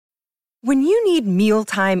When you need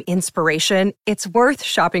mealtime inspiration, it's worth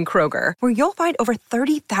shopping Kroger, where you'll find over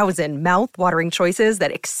 30,000 mouth-watering choices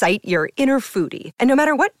that excite your inner foodie. And no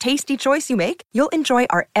matter what tasty choice you make, you'll enjoy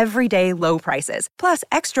our everyday low prices, plus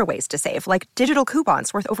extra ways to save, like digital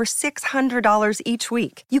coupons worth over $600 each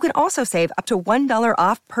week. You can also save up to $1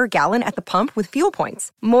 off per gallon at the pump with fuel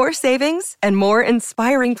points. More savings and more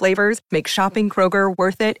inspiring flavors make shopping Kroger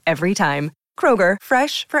worth it every time. Kroger,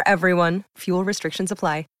 fresh for everyone. Fuel restrictions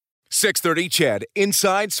apply. 6:30 CHED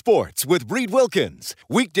Inside Sports with Reid Wilkins.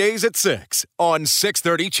 Weekdays at 6 on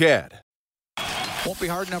 6:30 CHED. Won't be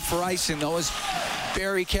hard enough for icing, though, as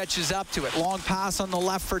Barry catches up to it. Long pass on the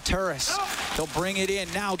left for Turris. They'll bring it in.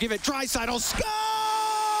 Now give it Draisaitl. Scores!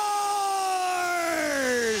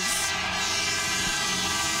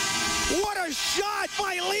 What a shot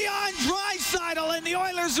by Leon Draisaitl, and the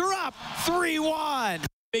Oilers are up 3-1.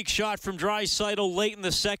 Big shot from Draisaitl late in the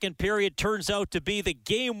second period turns out to be the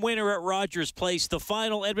game winner at Rogers Place. The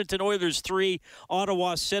final, Edmonton Oilers 3,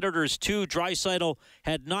 Ottawa Senators 2. Draisaitl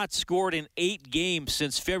had not scored in 8 games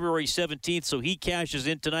since February 17th, so he cashes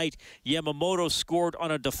in tonight. Yamamoto scored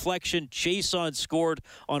on a deflection. Chason scored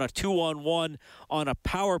on a 2-on-1 on a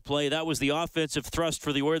power play. That was the offensive thrust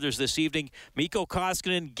for the Oilers this evening. Mikko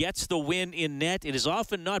Koskinen gets the win in net. It is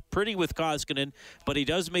often not pretty with Koskinen, but he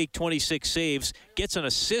does make 26 saves, gets an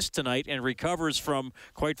assist tonight, and recovers from,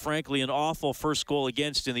 quite frankly, an awful first goal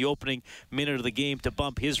against in the opening minute of the game to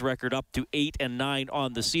bump his record up to 8-9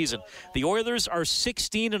 on the season. The Oilers are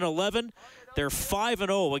 16-11. They're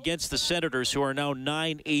 5-0 against the Senators, who are now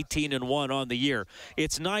 9-18-1 on the year.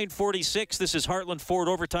 It's 9:46. This is Heartland Ford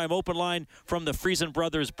Overtime Open Line from the Friesen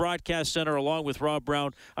Brothers Broadcast Center, along with Rob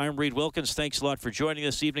Brown. I'm Reid Wilkins. Thanks a lot for joining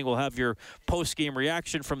this evening. We'll have your post-game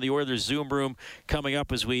reaction from the Oilers Zoom room coming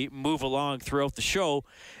up as we move along throughout the show.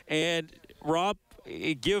 And Rob,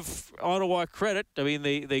 give Ottawa credit. I mean,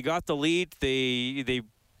 they got the lead. They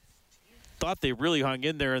thought they really hung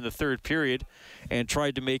in there in the third period and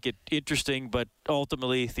tried to make it interesting, but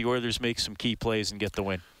ultimately the Oilers make some key plays and get the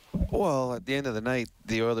win. Well, at the end of the night,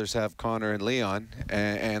 the Oilers have Connor and Leon,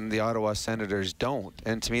 and the Ottawa Senators don't.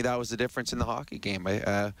 And to me, that was the difference in the hockey game.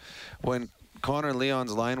 When Connor and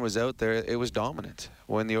Leon's line was out there, it was dominant.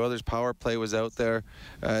 When the Oilers' power play was out there,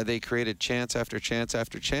 they created chance after chance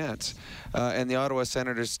after chance. And the Ottawa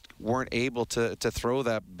Senators weren't able to throw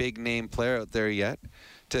that big-name player out there yet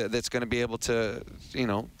that's going to be able to,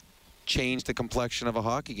 change the complexion of a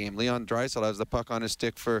hockey game. Leon Draisaitl has the puck on his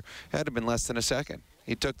stick had to have been less than a second.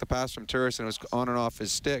 He took the pass from Turris and it was on and off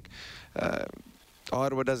his stick.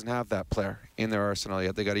 Ottawa doesn't have that player in their arsenal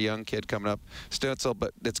yet. They got a young kid coming up, Stutzel,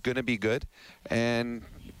 but it's going to be good. And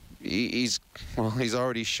he's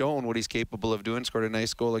already shown what he's capable of doing. Scored a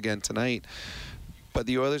nice goal again tonight. But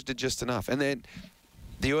the Oilers did just enough. And then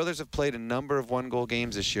the Oilers have played a number of one-goal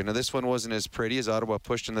games this year. Now, this one wasn't as pretty as Ottawa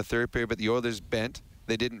pushed in the third period, but the Oilers bent.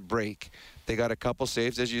 They didn't break. They got a couple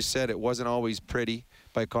saves. As you said, it wasn't always pretty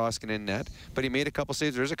by Koskinen in net, but he made a couple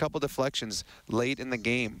saves. There's a couple deflections late in the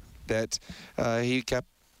game that he kept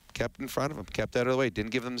in front of him, kept out of the way,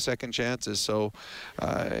 didn't give them second chances. So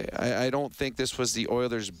I don't think this was the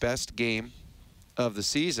Oilers' best game of the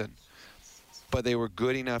season, but they were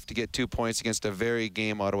good enough to get 2 points against a very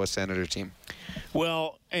game Ottawa Senator team.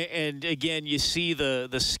 Well, and again, you see the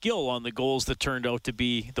skill on the goals that turned out to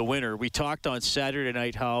be the winner. We talked on Saturday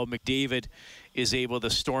night how McDavid is able to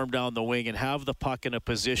storm down the wing and have the puck in a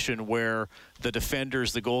position where the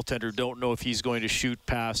defenders, the goaltender, don't know if he's going to shoot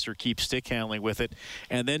past or keep stick handling with it.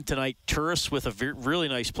 And then tonight, Turris with a really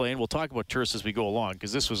nice play, and we'll talk about Turris as we go along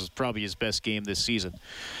because this was probably his best game this season.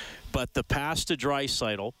 But the pass to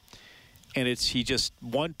Draisaitl, and he just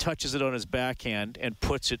touches it on his backhand and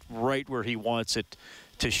puts it right where he wants it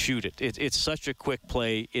to shoot it. It's such a quick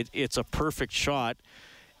play. It's a perfect shot,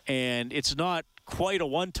 and it's not quite a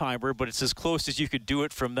one-timer, but it's as close as you could do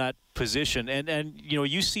it from that position. And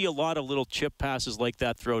you see a lot of little chip passes like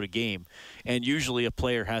that throughout a game, and usually a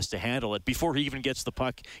player has to handle it before he even gets the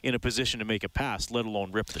puck in a position to make a pass, let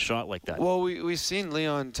alone rip the shot like that. Well, we've seen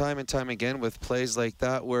Leon time and time again with plays like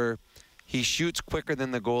that where he shoots quicker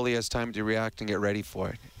than the goalie has time to react and get ready for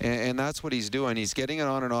it. And that's what he's doing. He's getting it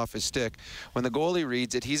on and off his stick. When the goalie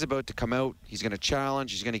reads it, he's about to come out. He's going to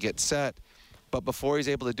challenge. He's going to get set. But before he's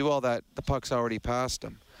able to do all that, the puck's already past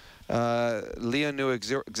him. Leon knew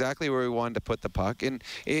exactly where he wanted to put the puck. And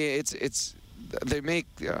they make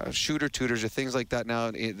shooter tutors or things like that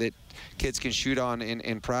now that kids can shoot on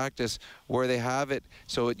in practice where they have it.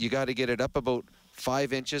 So you got to get it up about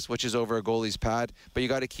 5 inches, which is over a goalie's pad, but you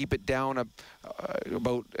got to keep it down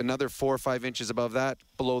about another 4 or 5 inches above that,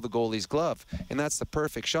 below the goalie's glove, and that's the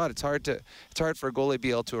perfect shot. It's hard for a goalie to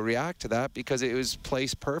be able to react to that because it was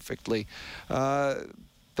placed perfectly. The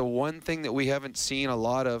one thing that we haven't seen a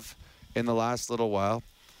lot of in the last little while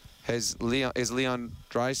is Leon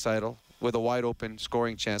Draisaitl with a wide open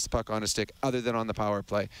scoring chance, the puck on his stick, other than on the power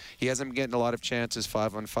play. He hasn't been getting a lot of chances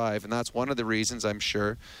 5-on-5, and that's one of the reasons, I'm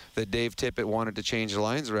sure, that Dave Tippett wanted to change the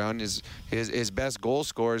lines around. Is his best goal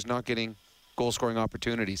scorer is not getting goal scoring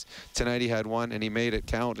opportunities. Tonight he had one, and he made it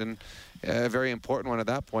count, and a very important one at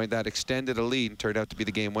that point. That extended a lead and turned out to be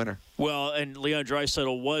the game winner. Well, and Leon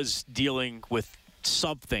Draisaitl was dealing with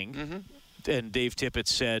something, and Dave Tippett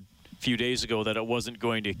said few days ago that it wasn't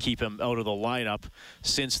going to keep him out of the lineup.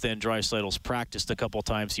 Since then, Draisaitl's practiced a couple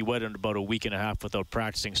times. He went in about a week and a half without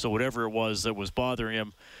practicing, so whatever it was that was bothering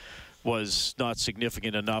him was not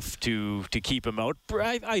significant enough to keep him out.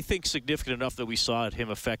 I think significant enough that we saw him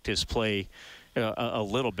affect his play a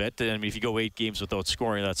little bit. I mean, if you go 8 games without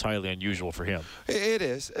scoring, that's highly unusual for him. It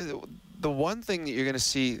is. The one thing that you're going to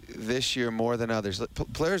see this year more than others,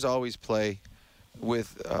 players always play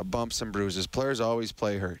with bumps and bruises. Players always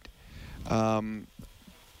play hurt.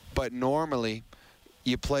 But normally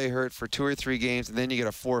you play hurt for 2 or 3 games, and then you get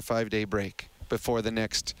a 4 or 5 day break before the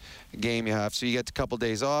next game you have. So you get a couple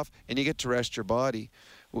days off, and you get to rest your body.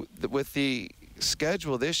 With the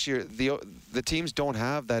schedule this year, the teams don't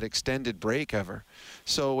have that extended break ever.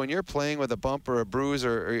 So when you're playing with a bump or a bruise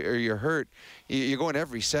or you're hurt, you're going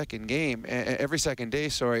every second day,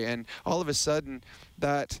 and all of a sudden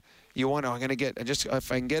that you want to,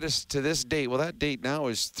 if I can get us to this date, well, that date now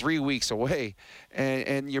is 3 weeks away,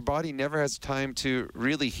 and your body never has time to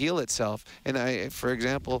really heal itself. And for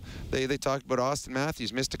example, they talked about Austin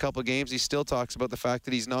Matthews, missed a couple of games. He still talks about the fact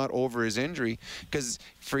that he's not over his injury, because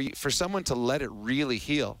for someone to let it really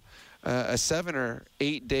heal, a 7 or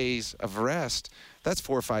 8 days of rest, that's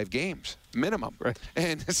 4 or 5 games minimum. Right.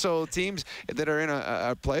 And so teams that are in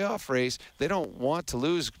a playoff race, they don't want to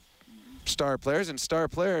lose star players, and star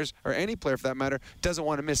players, or any player for that matter, doesn't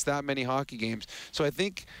want to miss that many hockey games. So I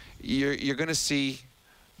think you're going to see,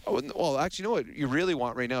 well, actually, you know what you really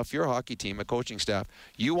want right now, if you're a hockey team, a coaching staff,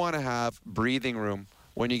 you want to have breathing room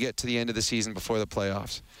when you get to the end of the season before the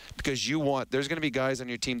playoffs, because there's going to be guys on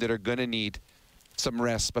your team that are going to need some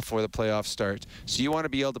rest before the playoffs start. So you want to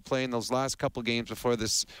be able to play in those last couple games before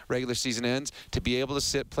this regular season ends, to be able to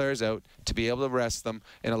sit players out, to be able to rest them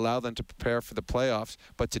and allow them to prepare for the playoffs.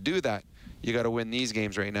 But to do that, you got to win these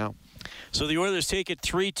games right now. So the Oilers take it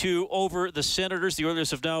 3-2 over the Senators. The Oilers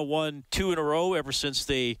have now won 2 in a row ever since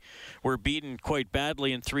they were beaten quite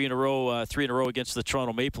badly in 3 in a row against the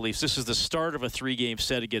Toronto Maple Leafs. This is the start of a 3-game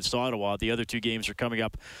set against Ottawa. The other 2 games are coming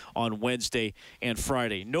up on Wednesday and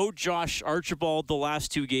Friday. No Josh Archibald the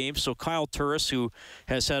last 2 games, so Kyle Turris, who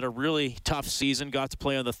has had a really tough season, got to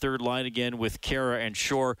play on the third line again with Kara and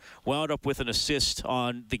Shore, wound up with an assist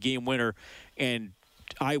on the game winner, and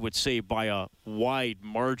I would say by a wide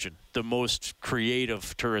margin, the most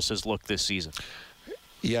creative Turris has looked this season.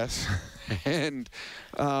 Yes, and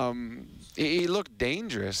he looked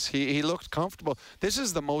dangerous. He looked comfortable. This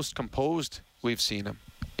is the most composed we've seen him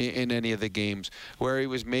in any of the games, where he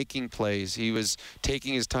was making plays. He was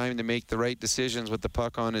taking his time to make the right decisions with the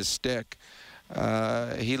puck on his stick.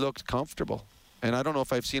 He looked comfortable. And I don't know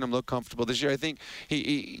if I've seen him look comfortable this year. I think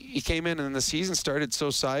he came in and the season started so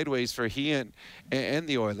sideways for he and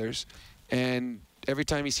the Oilers. And every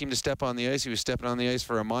time he seemed to step on the ice, he was stepping on the ice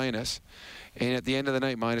for a minus. And at the end of the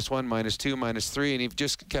night, -1, -2, -3, and he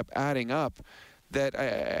just kept adding up. That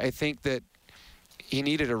I think that he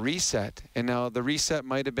needed a reset. And now the reset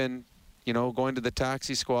might have been, going to the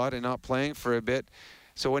taxi squad and not playing for a bit.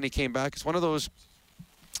 So when he came back, it's one of those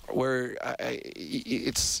where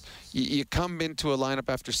you come into a lineup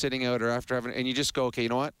after sitting out or after having, and you just go, okay, you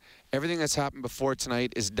know what? Everything that's happened before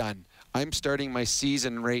tonight is done. I'm starting my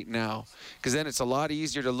season right now. Because then it's a lot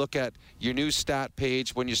easier to look at your new stat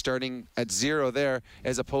page when you're starting at 0 there,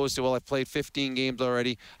 as opposed to, well, I've played 15 games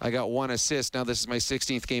already. I got 1 assist. Now this is my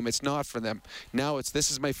 16th game. It's not for them. Now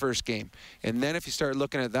this is my first game. And then if you start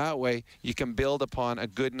looking at it that way, you can build upon a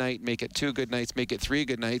good night, make it 2 good nights, make it 3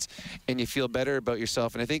 good nights, and you feel better about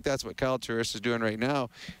yourself. And I think that's what Kyle Turris is doing right now.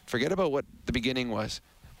 Forget about what the beginning was.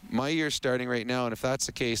 My year's starting right now, and if that's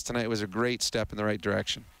the case, tonight was a great step in the right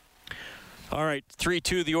direction. All right,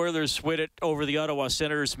 3-2, the Oilers win it over the Ottawa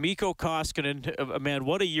Senators. Mikko Koskinen, man,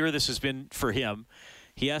 what a year this has been for him.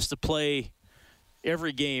 He has to play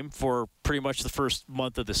every game for pretty much the first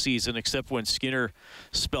month of the season, except when Skinner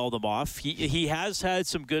spelled him off. He has had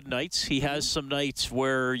some good nights. He has some nights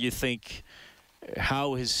where you think,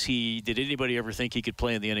 did anybody ever think he could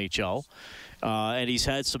play in the NHL? And he's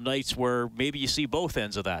had some nights where maybe you see both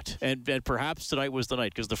ends of that. And perhaps tonight was the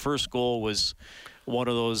night, because the first goal was one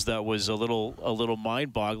of those that was a little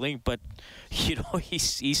mind-boggling. But, he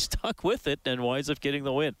stuck with it and winds up getting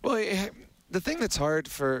the win. Well, the thing that's hard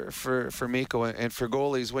for Mikko and for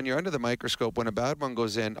goalies, when you're under the microscope, when a bad one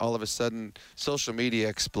goes in, all of a sudden social media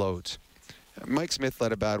explodes. Mike Smith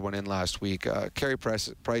let a bad one in last week. Carey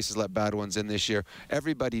Price has let bad ones in this year.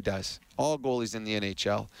 Everybody does. All goalies in the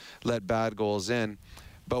NHL let bad goals in.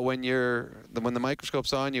 But when the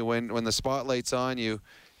microscope's on you, when the spotlight's on you,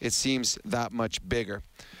 it seems that much bigger.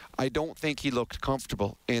 I don't think he looked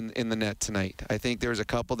comfortable in the net tonight. I think there was a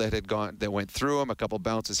couple that went through him, a couple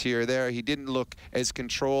bounces here or there. He didn't look as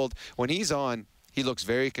controlled. When he's on, he looks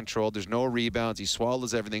very controlled. There's no rebounds. He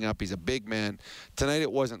swallows everything up. He's a big man. Tonight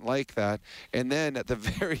it wasn't like that. And then at the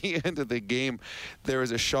very end of the game, there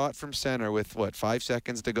was a shot from center with, 5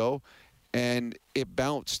 seconds to go? And it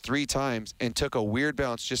bounced 3 times and took a weird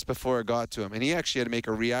bounce just before it got to him. And he actually had to make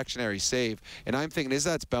a reactionary save. And I'm thinking, as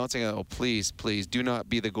that's bouncing, oh, please, do not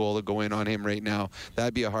be the goal to go in on him right now.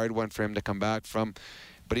 That'd be a hard one for him to come back from.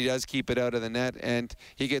 But he does keep it out of the net, and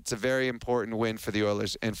he gets a very important win for the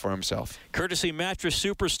Oilers and for himself. Courtesy Mattress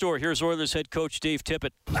Superstore. Here's Oilers head coach Dave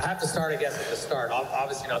Tippett. I have to start, I guess, at the start.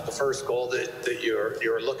 Obviously not the first goal that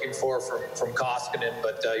you're looking for from Koskinen,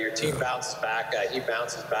 but your team bounces back. He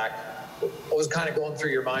bounces back. What was kind of going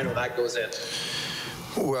through your mind when that goes in?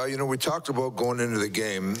 Well, we talked about going into the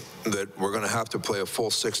game that we're going to have to play a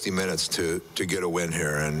full 60 minutes to get a win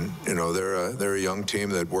here, and they're a young team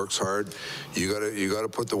that works hard. You got to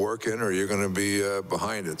put the work in, or you're going to be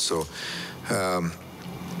behind it. So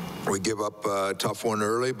we give up a tough one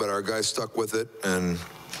early, but our guys stuck with it, and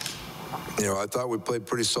I thought we played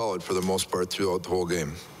pretty solid for the most part throughout the whole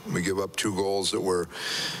game. We give up 2 goals that were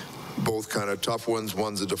both kind of tough ones.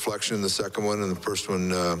 One's a deflection, the second one, and the first one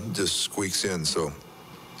just squeaks in. So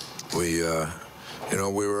we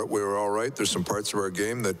were all right. There's some parts of our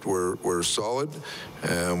game that were solid,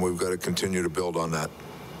 and we've got to continue to build on that.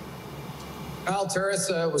 Kyle Turris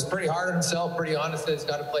was pretty hard on himself, pretty honest that he's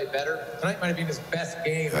got to play better. Tonight might have been his best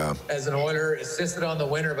game as an Oiler, assisted on the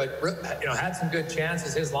winner, but had some good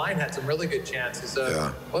chances. His line had some really good chances.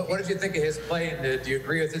 What did you think of his play, and do you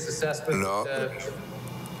agree with his assessment? No.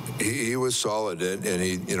 He was solid, and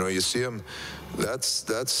he, you see him. That's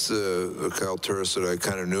Kyle Turris that I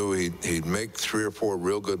kind of knew. He'd make 3 or 4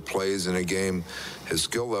 real good plays in a game. His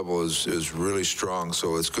skill level is really strong,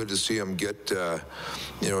 so it's good to see him get,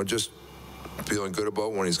 just feeling good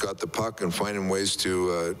about when he's got the puck and finding ways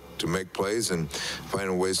to make plays and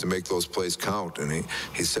finding ways to make those plays count. And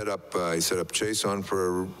he set up Chase on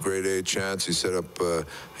for a grade A chance. He set up I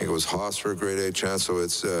think it was Haas for a grade A chance. So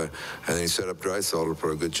it's and then he set up Draisaitl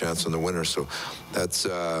for a good chance on the winner. So that's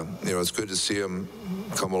it's good to see him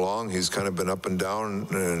come along. He's kind of been up and down,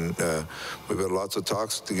 and we've had lots of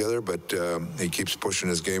talks together, but he keeps pushing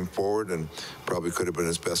his game forward, and probably could have been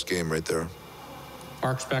his best game right there.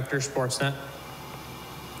 Mark Spector, Sportsnet.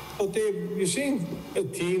 Well, Dave, you're seeing a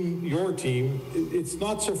team, your team, it's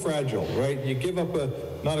not so fragile, right? You give up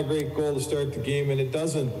not a great goal to start the game, and it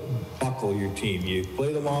doesn't buckle your team. You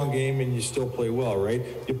play the long game, and you still play well, right?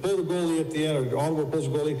 You pull the goalie at the end, or Ottawa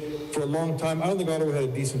pulls the goalie for a long time. I don't think Ottawa had a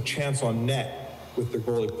decent chance on net with their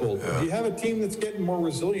goalie pulled. Yeah. Do you have a team that's getting more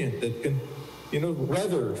resilient that can,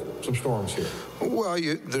 weather some storms here? Well,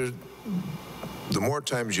 the more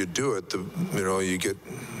times you do it, you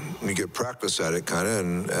get practice at it, kind of.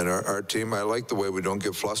 And our team, I like the way we don't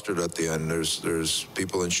get flustered at the end. There's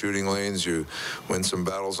people in shooting lanes. You win some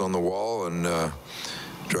battles on the wall, and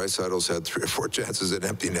Draisaitl's had 3 or 4 chances at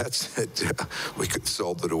empty nets that we could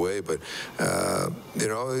salt it away. But like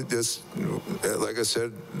I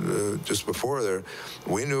said just before there,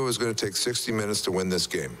 we knew it was going to take 60 minutes to win this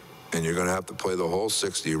game. And you're going to have to play the whole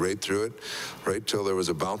 60 right through it, right till there was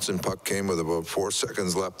a bouncing puck came with about 4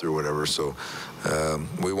 seconds left or whatever. So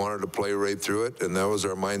we wanted to play right through it, and that was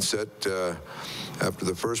our mindset after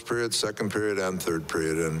the first period, second period, and third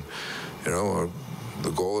period. And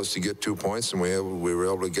the goal is to get 2 points, and we were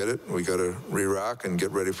able to get it. We got to re-rack and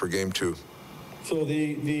get ready for game 2. So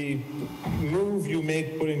the move you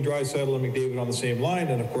make, putting Draisaitl and McDavid on the same line,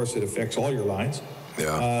 and of course it affects all your lines.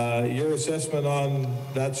 Yeah. Your assessment on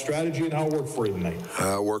that strategy and how it worked for you tonight?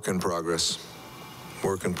 Work in progress.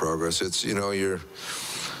 Work in progress. It's,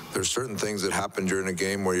 there's certain things that happen during a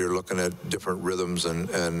game where you're looking at different rhythms and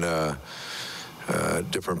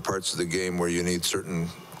different parts of the game where you need certain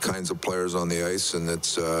kinds of players on the ice, and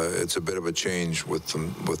it's a bit of a change with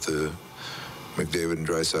the McDavid and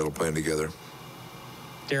Draisaitl playing together.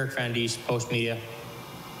 Derek Van Diest, Post Media.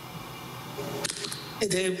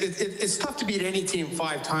 It's tough to beat any team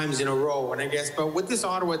 5 times in a row, and I guess, but with this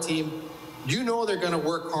Ottawa team, you know they're going to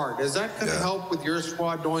work hard. Is that going to help with your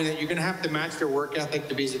squad, knowing that you're going to have to match their work ethic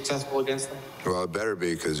to be successful against them? Well, it better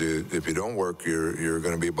be, because if you don't work, you're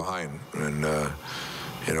going to be behind. And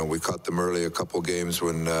we caught them early a couple games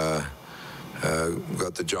when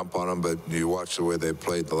got the jump on them. But you watch the way they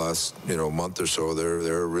played the last month or so.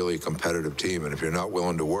 They're a really competitive team, and if you're not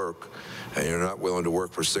willing to work, and you're not willing to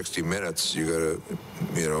work for 60 minutes, you got to,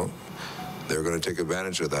 they're going to take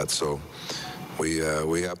advantage of that. So. We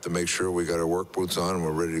have to make sure we got our work boots on and we're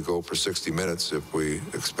ready to go for 60 minutes if we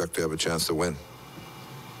expect to have a chance to win.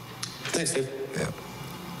 Thanks, Dave. Yeah.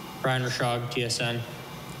 Brian Rashog, TSN.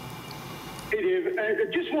 Hey, Dave. I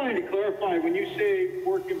just wanted to clarify, when you say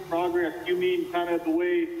work in progress, you mean kind of the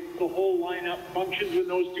way the whole lineup functions when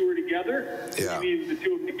those two are together? Yeah. You mean the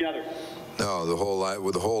two of them together? No,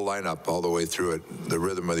 with the whole lineup all the way through it, the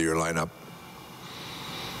rhythm of your lineup.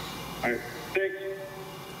 All right. Thanks.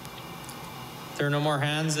 If there are no more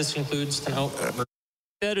hands, this concludes tonight.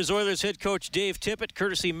 That is Oilers head coach Dave Tippett,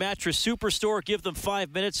 courtesy Mattress Superstore. Give them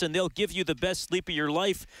 5 minutes and they'll give you the best sleep of your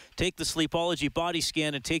life. Take the Sleepology body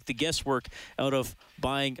scan and take the guesswork out of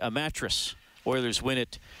buying a mattress. Oilers win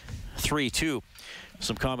it 3-2.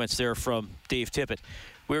 Some comments there from Dave Tippett.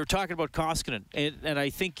 We were talking about Koskinen, and I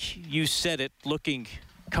think you said it, looking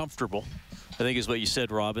comfortable, I think is what you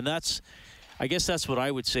said, Rob. And I guess that's what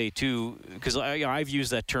I would say, too, because I've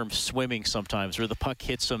used that term swimming sometimes, where the puck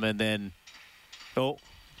hits him and then,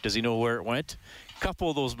 does he know where it went? A couple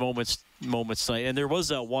of those moments, and there was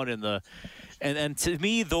that one in the, and to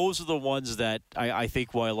me, those are the ones that I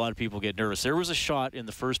think why a lot of people get nervous. There was a shot in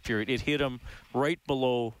the first period. It hit him right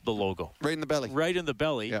below the logo. Right in the belly. Right in the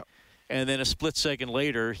belly. Yeah. And then a split second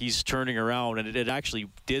later, he's turning around, and it actually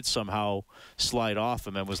did somehow slide off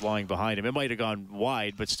him and was lying behind him. It might have gone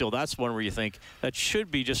wide, but still, that's one where you think that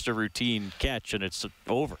should be just a routine catch, and it's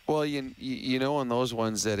over. Well, you know on those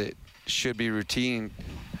ones that it should be routine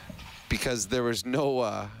because there was no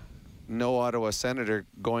Ottawa Senator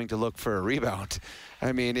going to look for a rebound.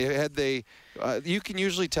 I mean, you can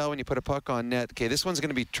usually tell when you put a puck on net, okay, this one's going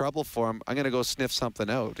to be trouble for him. I'm going to go sniff something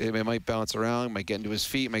out. It might bounce around, might get into his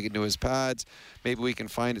feet, might get into his pads. Maybe we can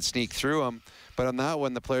find it, sneak through him. But on that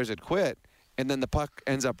one, the players had quit, and then the puck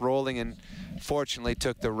ends up rolling and fortunately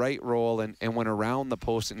took the right roll and went around the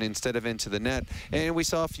post and instead of into the net. And we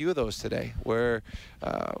saw a few of those today where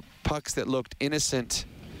pucks that looked innocent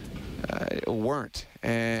weren't.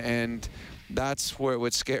 And that's where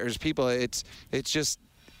what scares people. It's just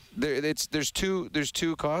there's two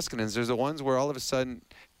Koskinens. There's the ones where all of a sudden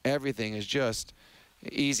everything is just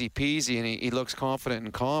easy peasy and he looks confident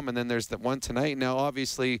and calm, and then there's the one tonight. Now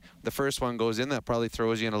obviously the first one goes in, that probably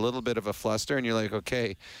throws you in a little bit of a fluster and you're like,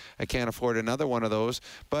 okay, I can't afford another one of those.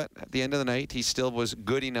 But at the end of the night he still was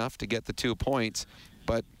good enough to get the 2 points,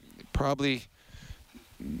 but probably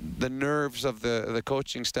the nerves of the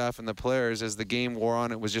coaching staff and the players as the game wore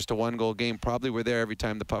on, it was just a 1-goal game, probably were there every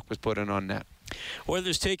time the puck was put in on net.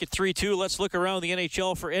 Oilers take it 3-2. Let's look around the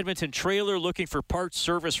NHL for Edmonton Trailer. Looking for parts,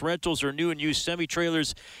 service, rentals, or new and used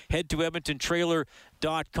semi-trailers, head to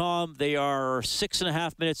EdmontonTrailer.com. They are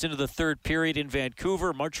 6.5 minutes into the third period in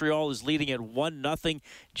Vancouver. Montreal is leading at 1-0.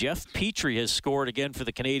 Jeff Petrie has scored again for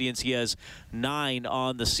the Canadiens. He has 9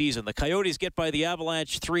 on the season. The Coyotes get by the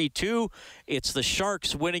Avalanche 3-2. It's the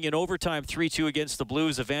Sharks winning in overtime 3-2 against the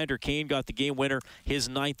Blues. Evander Kane got the game winner, his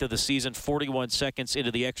 9th of the season, 41 seconds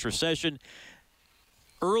into the extra session.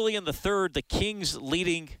 Early in the third, the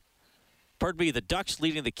Ducks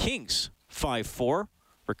leading the Kings 5-4.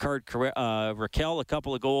 Raquel, a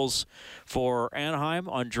couple of goals for Anaheim.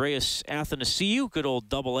 Andreas Athanasiou, good old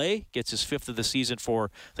double-A, gets his 5th of the season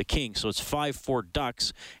for the Kings. So it's 5-4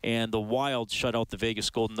 Ducks, and the Wild shut out the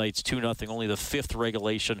Vegas Golden Knights 2-0, only the 5th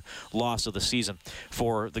regulation loss of the season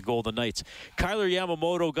for the Golden Knights. Kyler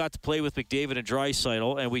Yamamoto got to play with McDavid and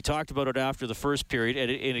Draisaitl, and we talked about it after the first period,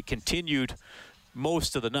 and it continued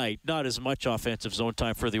most of the night. Not as much offensive zone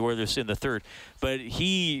time for the Oilers in the third, but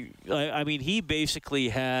he basically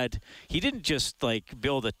he didn't just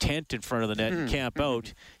build a tent in front of the net and camp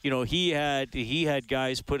out. He had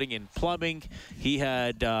guys putting in plumbing. He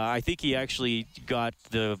had I think he actually got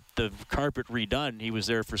the carpet redone. He was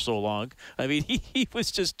there for so long. I mean, he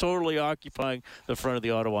was just totally occupying the front of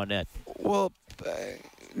the Ottawa net. Well,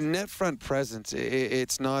 net front presence,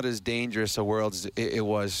 it's not as dangerous a world as it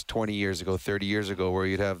was 20 years ago, 30 years ago, where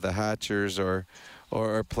you'd have the Hatchers or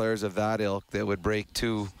players of that ilk that would break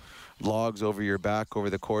 2 logs over your back over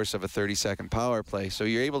the course of a 30-second power play. So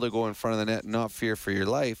you're able to go in front of the net and not fear for your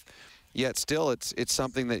life, yet still it's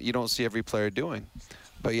something that you don't see every player doing.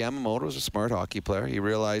 But Yamamoto's a smart hockey player. He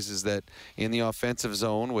realizes that in the offensive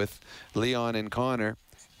zone with Leon and Connor,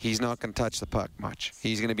 he's not going to touch the puck much.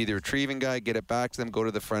 He's going to be the retrieving guy, get it back to them, go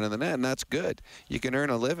to the front of the net, and that's good. You can earn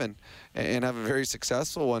a living and have a very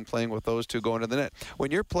successful one playing with those two going to the net.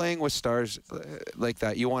 When you're playing with stars like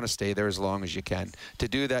that, you want to stay there as long as you can. To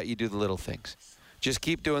do that, you do the little things. Just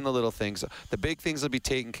keep doing the little things. The big things will be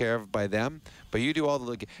taken care of by them, but you do all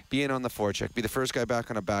the be in on the forecheck, be the first guy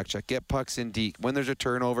back on a back check, get pucks in deep. When there's a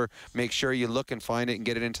turnover, make sure you look and find it and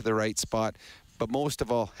get it into the right spot. But most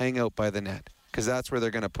of all, hang out by the net, because that's where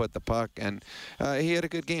they're going to put the puck. And he had a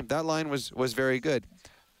good game. That line was very good.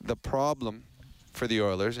 The problem for the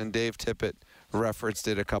Oilers, and Dave Tippett referenced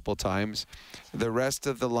it a couple times, the rest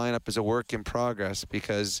of the lineup is a work in progress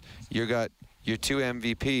because you got your two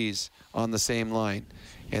MVPs on the same line.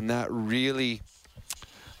 And that really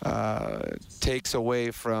takes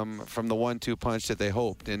away from the 1-2 punch that they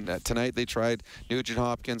hoped. And tonight they tried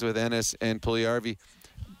Nugent-Hopkins with Ennis and Puljujarvi.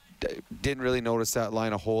 Didn't really notice that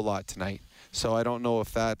line a whole lot tonight. So I don't know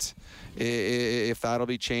if that'll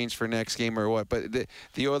be changed for next game or what. But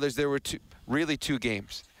the Oilers, there were two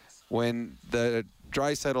games. When the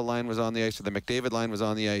Draisaitl line was on the ice or the McDavid line was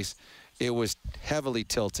on the ice, it was heavily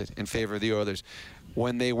tilted in favor of the Oilers.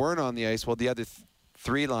 When they weren't on the ice, well, the other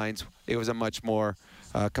three lines, it was a much more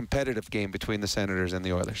competitive game between the Senators and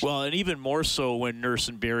the Oilers. Well, and even more so when Nurse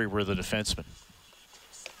and Barrie were the defensemen.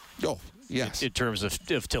 Oh, yes. In terms of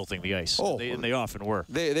tilting the ice. Oh, and they often were.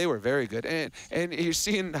 They were very good. And you're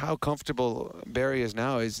seeing how comfortable Barrie is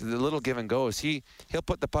now. Is the little give and goes. He'll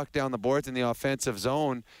put the puck down the boards in the offensive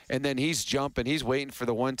zone, and then he's jumping. He's waiting for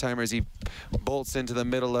the one-timer as he bolts into the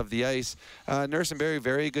middle of the ice. Nurse and Barrie,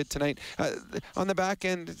 very good tonight. On the back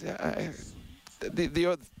end, I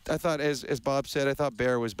thought, as Bob said, I thought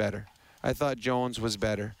Bear was better. I thought Jones was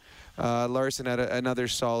better. Larson had another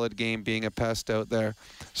solid game, being a pest out there.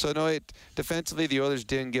 So no, defensively the Oilers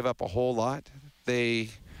didn't give up a whole lot. They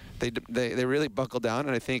really buckled down,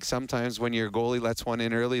 and I think sometimes when your goalie lets one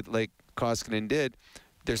in early, like Koskinen did,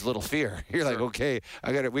 there's little fear. You're like, okay,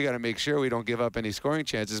 we got to make sure we don't give up any scoring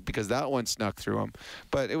chances, because that one snuck through them.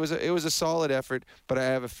 But it was a solid effort. But I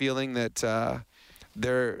have a feeling that I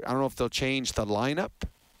don't know if they'll change the lineup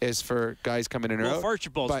as for guys coming in or out. Well, if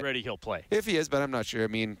Archibald's ready, he'll play. If he is, but I'm not sure. I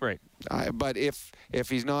mean, right. But if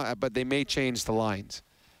he's not, but they may change the lines.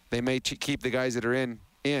 They may keep the guys that are in,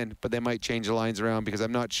 but they might change the lines around, because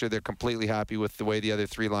I'm not sure they're completely happy with the way the other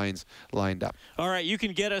three lines lined up. All right, you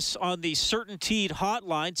can get us on the CertainTeed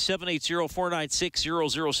hotline,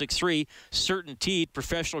 780-496-0063. CertainTeed,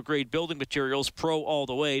 professional-grade building materials, pro all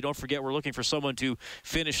the way. Don't forget, we're looking for someone to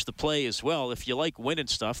finish the play as well. If you like winning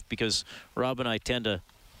stuff, because Rob and I tend to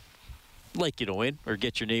like you to win or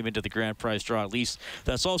get your name into the grand prize draw at least.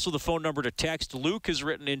 That's also the phone number to text. Luke has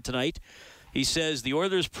written in tonight. He says the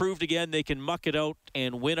Oilers proved again they can muck it out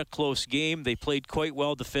and win a close game. They played quite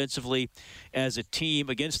well defensively as a team.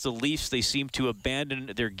 Against the Leafs, they seemed to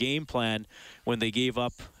abandon their game plan when they gave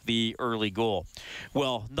up the early goal.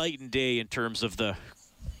 Well, night and day in terms of the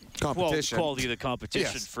quality of the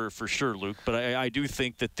competition, yes, for sure, Luke. But I do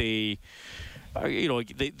think that they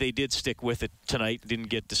did stick with it tonight, didn't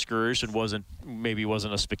get discouraged, and wasn't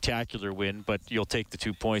a spectacular win, but you'll take the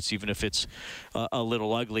 2 points even if it's a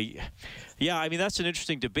little ugly. Yeah, I mean, that's an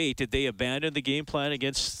interesting debate. Did they abandon the game plan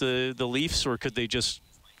against the Leafs, or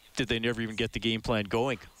did they never even get the game plan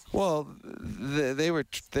going? Well,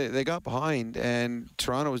 they got behind, and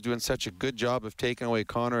Toronto was doing such a good job of taking away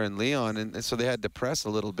Connor and Leon, and so they had to press a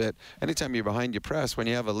little bit. Anytime you're behind, you press. When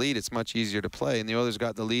you have a lead, it's much easier to play, and the Oilers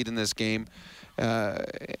got the lead in this game,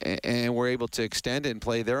 and were able to extend it and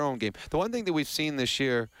play their own game. The one thing that we've seen this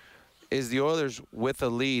year is the Oilers with a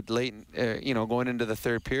lead late, going into the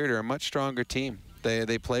third period, are a much stronger team.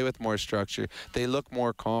 They play with more structure. They look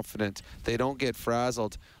more confident. They don't get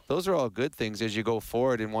frazzled. Those are all good things as you go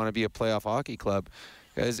forward and want to be a playoff hockey club.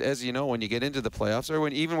 As you know, when you get into the playoffs, or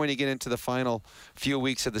even when you get into the final few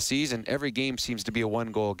weeks of the season, every game seems to be a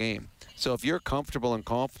one-goal game. So if you're comfortable and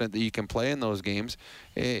confident that you can play in those games,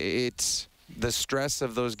 it's the stress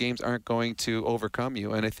of those games aren't going to overcome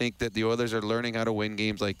you. And I think that the Oilers are learning how to win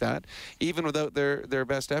games like that, even without their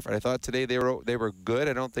best effort. I thought today they were good.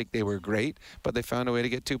 I don't think they were great, but they found a way to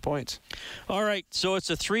get 2 points. All right, so it's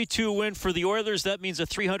a 3-2 win for the Oilers. That means a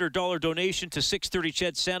 $300 donation to 630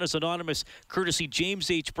 CHED Santa's Anonymous, courtesy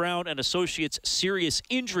James H. Brown and Associates Serious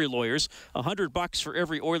Injury Lawyers. $100 for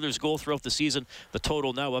every Oilers goal throughout the season. The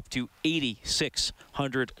total now up to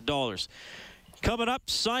 $8,600. Coming up,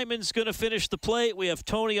 Simon's going to finish the play. We have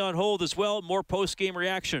Tony on hold as well. More post-game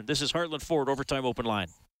reaction. This is Heartland Ford Overtime Open Line.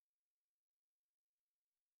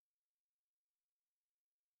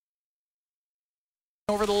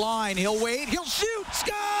 Over the line, he'll wait, he'll shoot,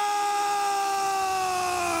 scores!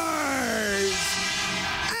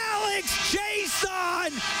 Alex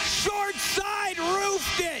Jason, short side,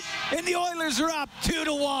 roofed it, and the Oilers are up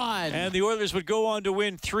 2-1. And the Oilers would go on to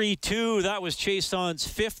win 3-2. That was Jason's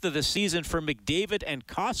 5th of the season for McDavid and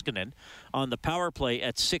Koskinen on the power play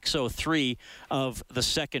at 6:03 of the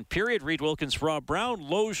second period. Reid Wilkins, Rob Brown,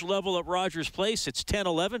 Loge level at Rogers Place. It's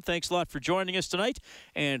 10-11. Thanks a lot for joining us tonight.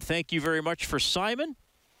 And thank you very much for Simon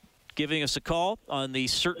giving us a call on the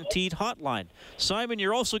Certainteed hotline. Simon,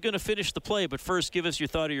 you're also going to finish the play, but first give us your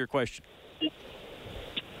thought of your question.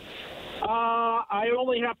 I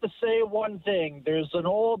only have to say one thing. There's an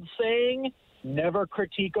old saying, never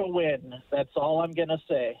critique a win. That's all I'm going to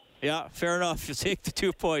say. Yeah, fair enough. You take the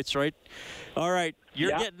 2 points, right? All right.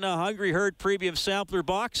 You're getting a Hungry Herd premium sampler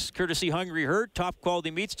box, courtesy Hungry Herd. Top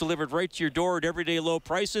quality meats delivered right to your door at everyday low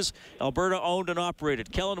prices. Alberta owned and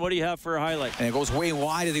operated. Kellen, what do you have for a highlight? And it goes way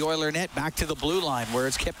wide of the Oiler net, back to the blue line where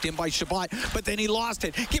it's kept in by Shabbat. But then he lost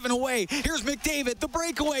it, given away. Here's McDavid, the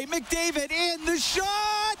breakaway. McDavid in the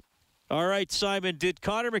shot. All right, Simon, did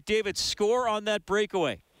Connor McDavid score on that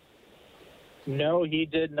breakaway? No, he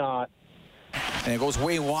did not. And it goes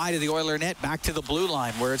way wide of the Oiler net, back to the blue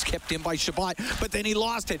line where it's kept in by Shabbat. But then he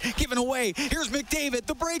lost it, given away. Here's McDavid,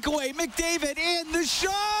 the breakaway. McDavid in the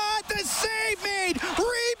shot. The save made.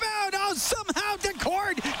 Rebound. Oh, somehow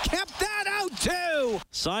Decord kept that out too.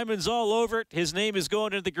 Simon's all over it. His name is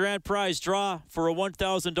going into the grand prize draw for a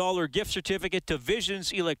 $1,000 gift certificate to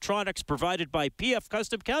Visions Electronics provided by PF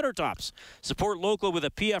Custom Countertops. Support local with a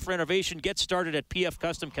PF renovation. Get started at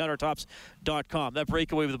pfcustomcountertops.com. That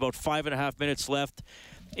breakaway with about 5.5 minutes left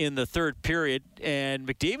in the third period, and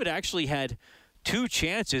McDavid actually had 2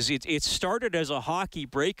 chances. It started as a hockey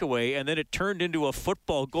breakaway, and then it turned into a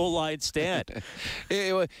football goal line stand.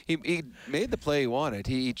 He made the play he wanted.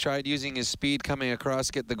 He tried using his speed coming across,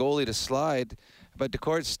 get the goalie to slide, but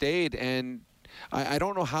Decord stayed, and I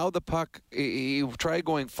don't know how the puck, he tried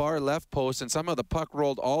going far left post, and somehow the puck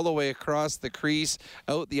rolled all the way across the crease,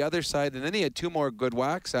 out the other side, and then he had 2 more good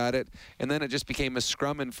whacks at it, and then it just became a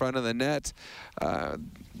scrum in front of the net.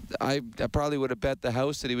 I probably would have bet the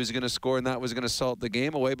house that he was going to score and that was going to salt the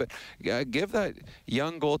game away, but give that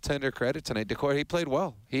young goaltender credit tonight. Decord, he played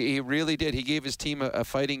well. He really did. He gave his team a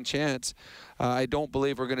fighting chance. I don't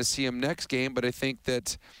believe we're going to see him next game, but I think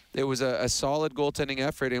that it was a solid goaltending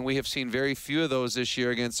effort, and we have seen very few of those this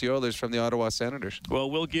year against the Oilers from the Ottawa Senators.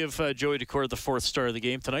 Well, we'll give Joey Decord the 4th star of the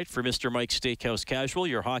game tonight for Mr. Mike's Steakhouse Casual,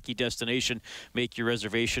 your hockey destination. Make your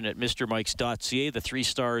reservation at mrmikes.ca. The 3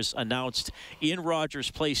 stars announced in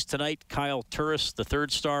Rogers Place tonight. Kyle Turris, the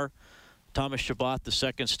 3rd star. Thomas Shabbat, the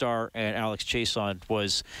 2nd star, and Alex Chason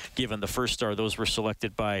was given the 1st star. Those were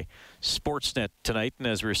selected by Sportsnet tonight. And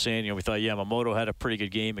as we were saying, we thought Yamamoto had a pretty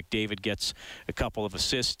good game. McDavid gets a couple of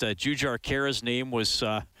assists. Jujhar Khaira's name was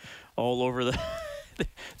all over the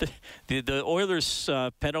the Oilers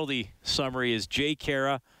penalty summary is Jay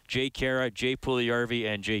Khaira, Jay Puljujarvi,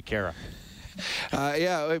 and Jay Khaira.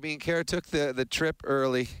 Khaira took the trip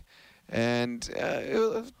early. And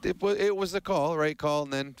it was the call, right call,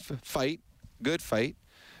 and then good fight.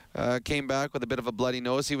 Came back with a bit of a bloody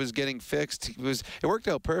nose. He was getting fixed. It worked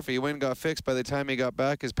out perfect. He went and got fixed. By the time he got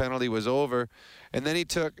back, his penalty was over. And then he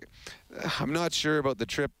took, I'm not sure about the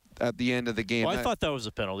trip at the end of the game. Well, I thought that was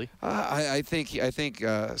a penalty. I think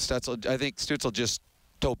Stützle just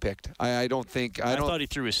toe picked. I thought he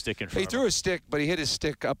threw his stick in front. He threw his stick, but he hit his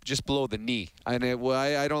stick up just below the knee. And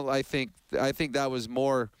I think that was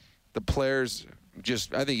more. The players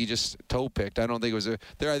I think he just toe picked. I don't think it was I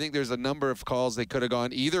think there's a number of calls they could have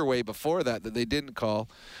gone either way before that they didn't call.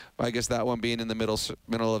 I guess that one being in the middle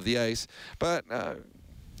of the ice. But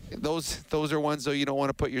those are ones though you don't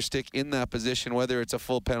want to put your stick in that position, whether it's a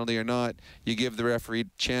full penalty or not. You give the referee a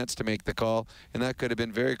chance to make the call, and that could have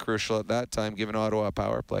been very crucial at that time, given Ottawa a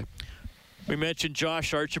power play. We mentioned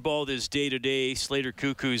Josh Archibald is day-to-day. Slater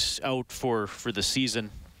Cuckoo's out for the season.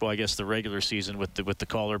 Well, I guess the regular season with the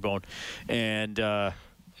collarbone, and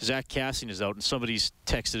Zach Kassian is out. And somebody's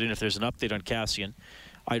texted in if there's an update on Kassian.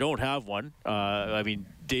 I don't have one.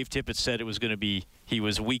 Dave Tippett said it was going to be he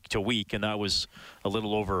was week to week, and that was a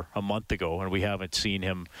little over a month ago, and we haven't seen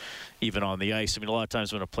him even on the ice. A lot of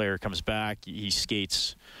times when a player comes back, he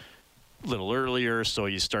skates a little earlier, so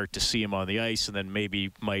you start to see him on the ice, and then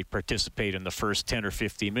maybe might participate in the first 10 or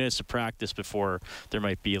 15 minutes of practice before there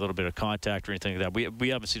might be a little bit of contact or anything like that. We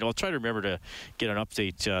haven't seen it. I'll try to remember to get an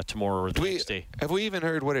update tomorrow or the next day. Have we even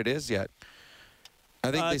heard what it is yet? I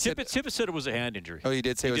think Tippett said it was a hand injury. Oh, he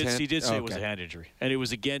did say it was a hand? He did say it was a hand injury. And it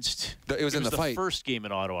was against... It was in the fight. First game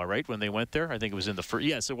in Ottawa, right, when they went there? I think it was in the first...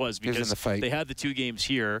 Yes, it was, because it was in the fight. They had the 2 games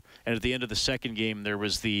here, and at the end of the second game, there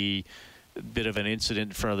was the bit of an incident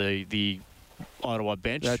in front of the Ottawa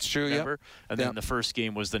bench. That's true, remember? And then the first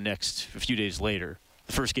game was a few days later.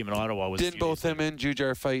 The first game in Ottawa was... Didn't both him and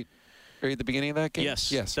Jujar fight at the beginning of that game? Yes.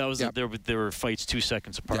 That was there were fights 2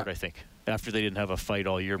 seconds apart, I think, after they didn't have a fight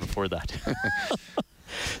all year before that.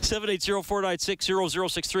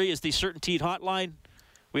 780-496-0063 is the Certainteed hotline.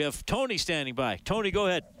 We have Tony standing by. Tony, go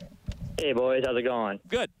ahead. Hey, boys. How's it going?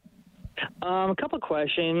 Good. A couple of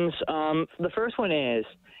questions. The first one is,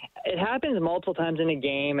 it happens multiple times in a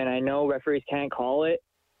game, and I know referees can't call it,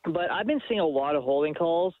 but I've been seeing a lot of holding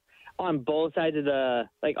calls on both sides of the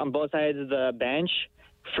bench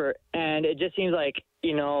and it just seems like,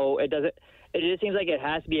 it just seems like it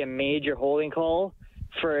has to be a major holding call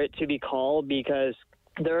for it to be called, because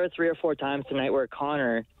there are 3 or 4 times tonight where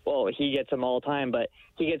Connor, he gets them all the time, but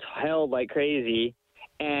he gets held like crazy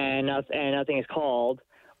and nothing is called.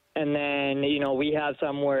 And then, we have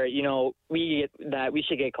some where, we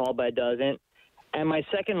should get called, but it doesn't. And my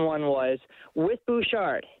second one was with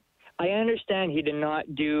Bouchard. I understand he did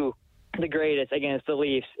not do the greatest against the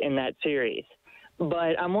Leafs in that series,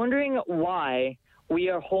 but I'm wondering why we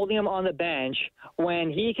are holding him on the bench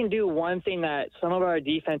when he can do one thing that some of our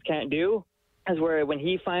defense can't do, is where when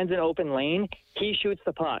he finds an open lane, he shoots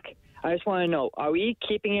the puck. I just want to know, are we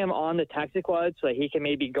keeping him on the taxi squad so that he can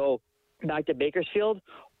maybe go back to Bakersfield,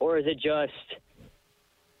 or is it just,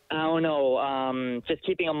 I don't know, just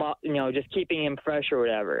keeping him, just keeping him fresh or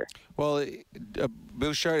whatever? Well,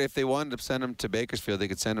 Bouchard, if they wanted to send him to Bakersfield, they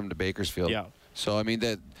could send him to Bakersfield. Yeah. So I mean,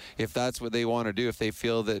 that if that's what they want to do, if they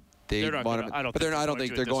feel that they want to, I don't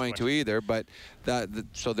think they're going to either. But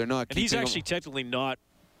so they're not. And he's actually technically not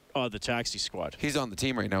on the taxi squad. He's on the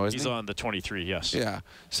team right now, isn't he? He's on the 23, yes. Yeah.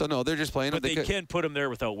 So, no, they're just playing him. But they can put him there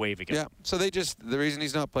without waiving him. Yeah. So the reason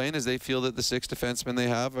he's not playing is they feel that the 6 defensemen they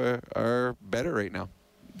have are better right now.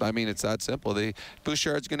 I mean, it's that simple.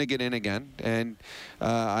 Bouchard's going to get in again, and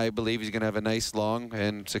I believe he's going to have a nice, long,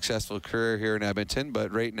 and successful career here in Edmonton.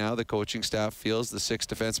 But right now, the coaching staff feels the 6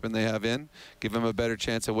 defensemen they have in give him a better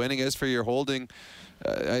chance of winning. As for your holding,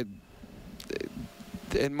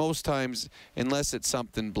 and most times, unless it's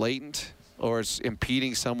something blatant or it's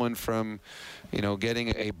impeding someone from,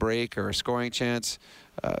 getting a break or a scoring chance,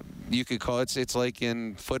 you could call it. It's like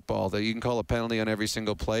in football that you can call a penalty on every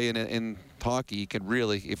single play, and in hockey, you can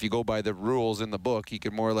really, if you go by the rules in the book, you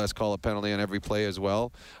can more or less call a penalty on every play as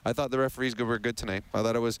well. I thought the referees were good tonight. I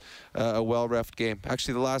thought it was a well-reffed game.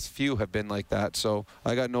 Actually, the last few have been like that, so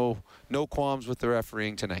I got no qualms with the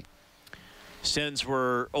refereeing tonight. Sens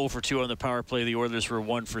were 0 for 2 on the power play. The Oilers were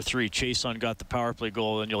 1 for 3. Chason got the power play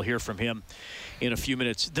goal, and you'll hear from him in a few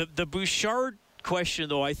minutes. The Bouchard question,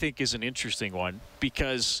 though, I think is an interesting one,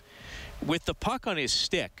 because with the puck on his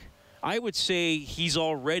stick, I would say he's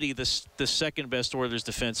already the second best Oilers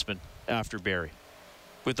defenseman after Barrie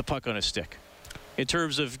with the puck on his stick, in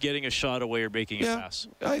terms of getting a shot away or making a pass.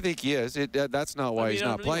 I think he is. That's not why he's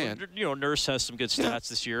not playing. Nurse has some good stats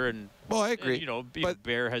this year, and well, I agree. But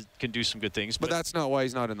Bear can do some good things. But that's not why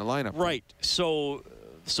he's not in the lineup. Right. So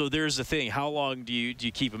there's the thing. How long do you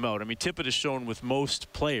keep him out? I mean, Tippett has shown with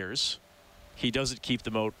most players, he doesn't keep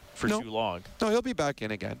them out for too long. No, he'll be back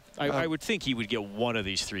in again. I would think he would get one of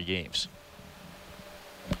these 3 games.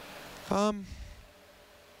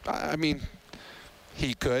 I mean,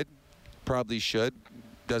 he could. Probably should.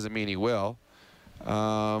 Doesn't mean he will.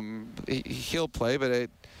 He'll play, but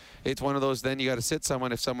it's one of those, then you got to sit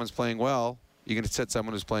someone. If someone's playing well, you're going to sit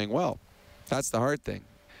someone who's playing well. That's the hard thing.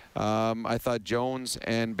 I thought Jones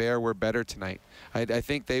and Bear were better tonight. I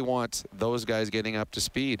think they want those guys getting up to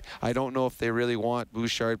speed. I don't know if they really want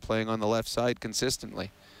Bouchard playing on the left side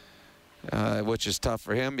consistently, which is tough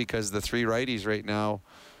for him because the 3 righties right now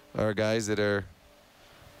are guys that are,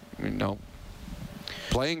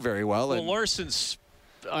 playing very well. Well, Larson's,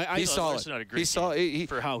 I thought Larson had a great game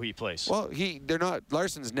for how he plays. Well,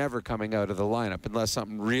 Larson's never coming out of the lineup unless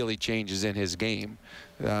something really changes in his game.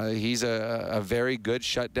 He's a very good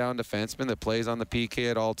shutdown defenseman that plays on the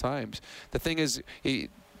PK at all times. The thing is,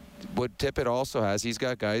 what Tippett also has, he's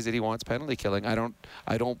got guys that he wants penalty killing. I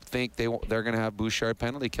don't think they're going to have Bouchard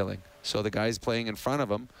penalty killing. So the guys playing in front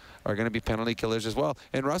of him are going to be penalty killers as well.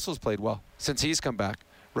 And Russell's played well since he's come back.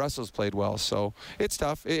 Russell's played well, so it's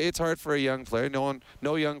tough. It's hard for a young player.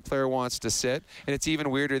 No young player wants to sit, and it's even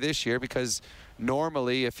weirder this year because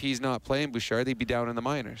normally if he's not playing Bouchard, he'd be down in the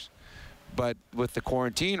minors. But with the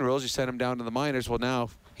quarantine rules, you send him down to the minors. Well, now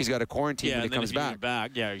he's got a quarantine when he comes back. They're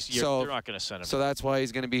not going to send him. So that's why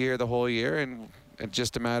he's going to be here the whole year, and It's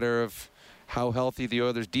just a matter of how healthy the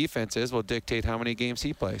Oilers' defense is will dictate how many games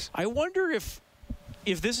he plays. I wonder if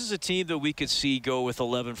this is a team that we could see go with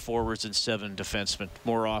 11 forwards and 7 defensemen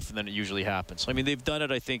more often than it usually happens. I mean, they've done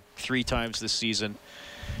it, I think, 3 times this season.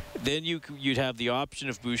 Then you'd have the option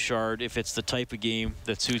of Bouchard if it's the type of game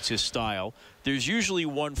that suits his style. There's usually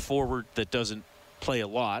one forward that doesn't play a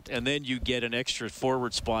lot, and then you get an extra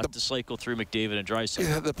forward spot to cycle through McDavid and Draisaitl.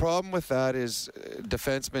 Yeah, the problem with that is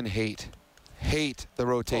defensemen hate the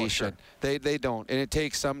rotation. Oh, sure. They don't, and it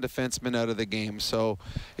takes some defensemen out of the game. So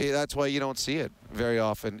that's why you don't see it very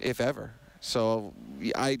often, if ever. So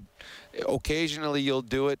occasionally you'll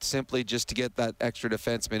do it simply just to get that extra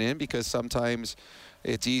defenseman in, because sometimes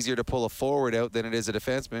it's easier to pull a forward out than it is a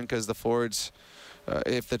defenseman, because the forwards,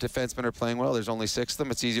 if the defensemen are playing well, there's only 6 of them.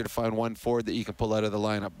 It's easier to find one forward that you can pull out of the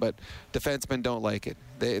lineup. But defensemen don't like it.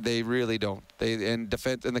 They really don't. And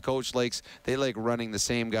the coach they like running the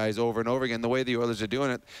same guys over and over again. The way the Oilers are doing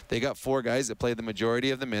it, they got 4 guys that play the majority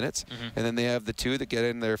of the minutes, and then they have the 2 that get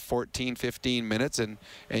in their 14, 15 minutes, and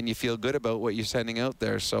you feel good about what you're sending out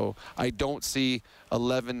there. So I don't see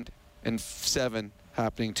 11 and 7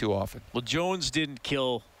 happening too often. Well, Jones didn't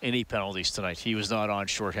kill any penalties tonight. He was not on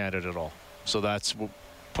shorthanded at all. So that's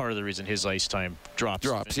part of the reason his ice time drops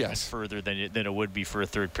yes, further than it would be for a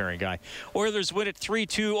third pairing guy. Oilers win it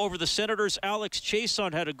 3-2 over the Senators. Alex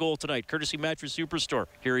Chason had a goal tonight, courtesy Mattress Superstore.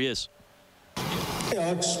 Here he is. Hey,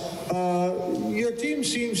 Alex, your team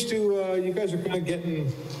seems to, you guys are kind of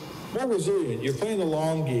getting more resilient. You're playing the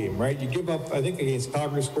long game, right? You give up, I think against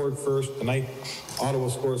Calgary scored first. Tonight, Ottawa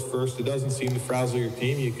scores first. It doesn't seem to frazzle your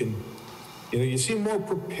team. You seem more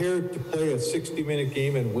prepared to play a 60-minute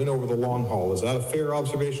game and win over the long haul. Is that a fair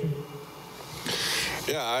observation?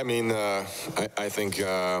 Yeah, I mean, I think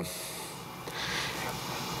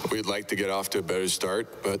we'd like to get off to a better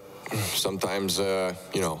start, but sometimes,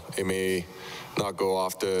 it may not go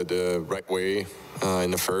off the right way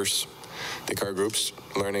in the first. I think our group's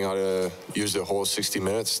learning how to use the whole 60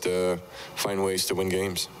 minutes to find ways to win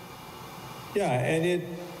games. Yeah, and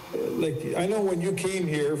I know when you came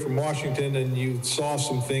here from Washington and you saw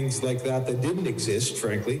some things like that didn't exist,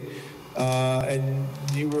 frankly, and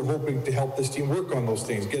you were hoping to help this team work on those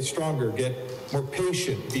things, get stronger, get more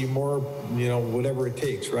patient, be more, whatever it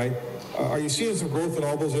takes, right? Are you seeing some growth in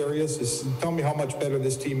all those areas? Tell me how much better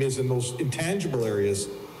this team is in those intangible areas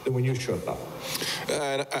than when you showed up.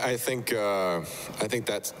 And I think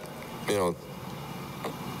that's,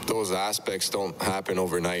 those aspects don't happen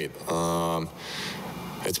overnight.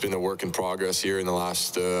 It's been a work in progress here in the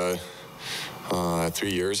last 3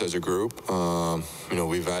 years as a group.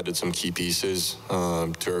 We've added some key pieces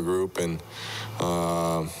to our group, and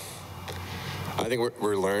I think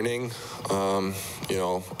we're learning, on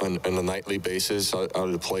a nightly basis how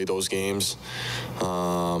to play those games,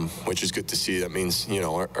 which is good to see. That means,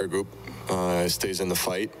 our group stays in the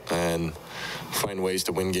fight and find ways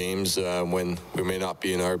to win games when we may not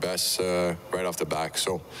be in our best right off the back.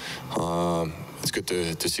 So it's good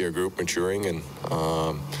to see our group maturing and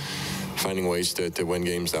finding ways to win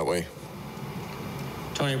games that way.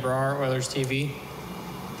 Tony Brouwer, Oilers TV.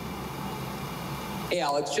 Hey,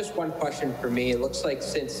 Alex, just one question for me. It looks like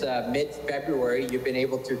since mid-February, you've been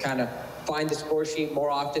able to kind of find the score sheet more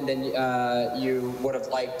often than you would have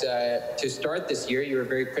liked to start this year. You were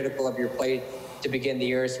very critical of your play to begin the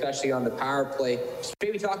year, especially on the power play. Just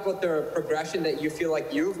maybe talk about the progression that you feel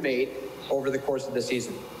like you've made over the course of the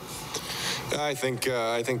season. I think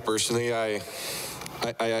personally, I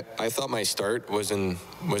thought my start wasn't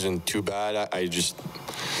too bad. I just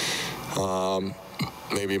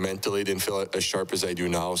maybe mentally didn't feel as sharp as I do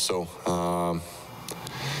now. So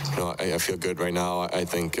I feel good right now. I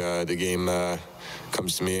think the game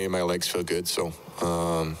comes to me. My legs feel good. So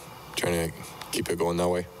trying to keep it going that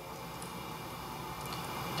way.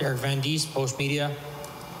 Derek Van Diest, Post Media.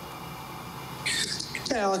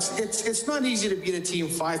 Yeah, Alex, it's not easy to beat a team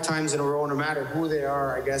 5 times in a row, no matter who they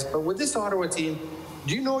are, I guess. But with this Ottawa team,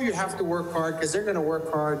 do you know you have to work hard because they're going to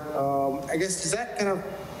work hard? I guess, does that kind of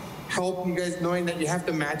help you guys knowing that you have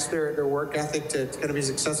to match their work ethic to kind of be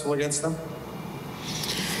successful against them?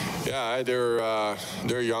 Yeah, they're a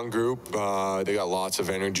young group. They got lots of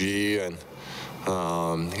energy, and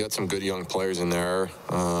they got some good young players in there.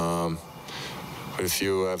 But a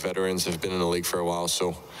few veterans have been in the league for a while,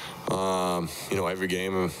 so every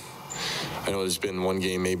game. I know there's been one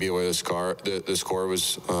game maybe where the score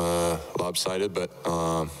was lopsided, but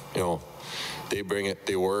they bring it,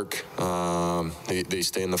 they work, they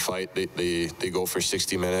stay in the fight, they go for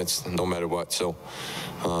 60 minutes no matter what. So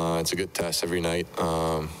it's a good test every night.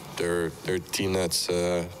 They're a team that's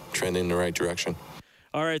trending in the right direction.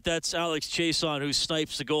 All right, that's Alex Chason who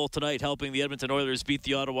snipes the goal tonight, helping the Edmonton Oilers beat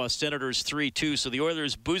the Ottawa Senators 3-2. So the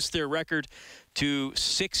Oilers boost their record to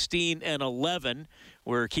 16-11.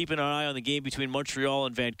 We're keeping an eye on the game between Montreal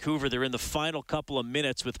and Vancouver. They're in the final couple of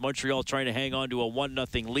minutes with Montreal trying to hang on to a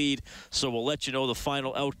 1-0 lead. So we'll let you know the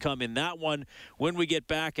final outcome in that one when we get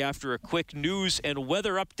back after a quick news and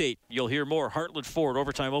weather update. You'll hear more Heartland Ford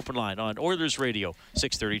Overtime Open Line on Oilers Radio,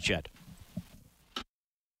 630 CHED.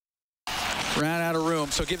 Ran out of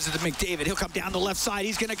room, so gives it to McDavid. He'll come down the left side.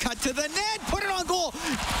 He's going to cut to the net, put it on goal.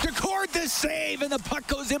 Record the save, and the puck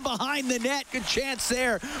goes in behind the net. Good chance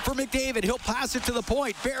there for McDavid. He'll pass it to the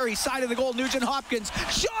point. Barry, side of the goal. Nugent Hopkins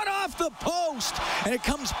shot off the post, and it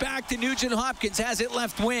comes back to Nugent Hopkins. Has it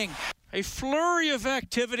left wing. A flurry of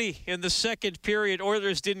activity in the second period.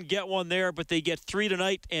 Oilers didn't get one there, but they get 3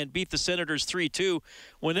 tonight and beat the Senators 3-2.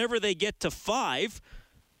 Whenever they get to 5,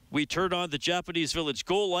 we turn on the Japanese Village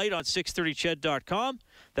Goal Light on 630ched.com.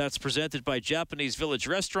 That's presented by Japanese Village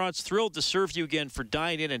Restaurants. Thrilled to serve you again for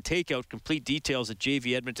dine-in and takeout. Complete details at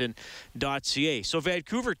jvedmonton.ca. So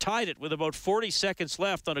Vancouver tied it with about 40 seconds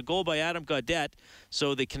left on a goal by Adam Gaudette.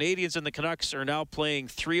 So the Canadians and the Canucks are now playing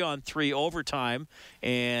 3-on-3 overtime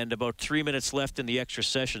and about 3 minutes left in the extra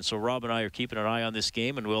session. So Rob and I are keeping an eye on this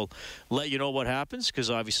game, and we'll let you know what happens because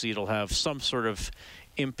obviously it'll have some sort of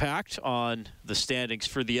impact on the standings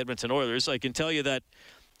for the Edmonton Oilers. I can tell you that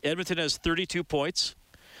Edmonton has 32 points,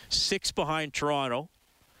 6 behind Toronto,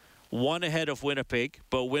 1 ahead of Winnipeg,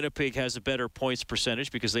 but Winnipeg has a better points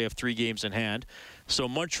percentage because they have 3 games in hand. So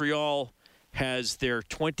Montreal has their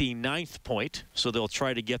 29th point, so they'll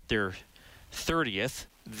try to get their 30th.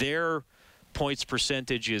 Their points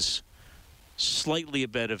percentage is slightly a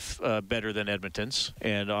bit of better than Edmonton's,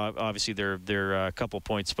 and obviously they're a couple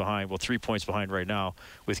points behind. Well, 3 points behind right now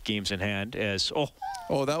with games in hand. That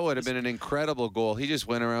would have been an incredible goal. He just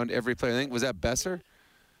went around every player. I think was that Besser?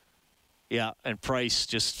 Yeah, and Price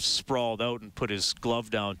just sprawled out and put his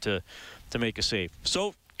glove down to make a save.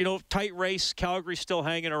 So tight race. Calgary still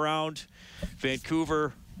hanging around.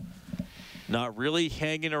 Vancouver not really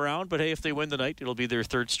hanging around, but hey, if they win tonight, it'll be their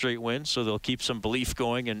 3rd straight win, so they'll keep some belief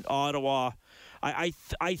going. And Ottawa, I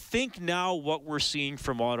think now what we're seeing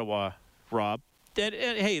from Ottawa, Rob, and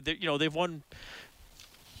hey, they've won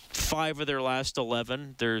 5 of their last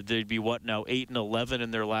 11. They'd be 8-11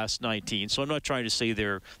 in their last 19. So I'm not trying to say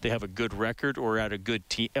they have a good record or have a good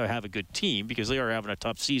team because they are having a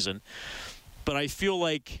tough season. But I feel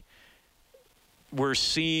like we're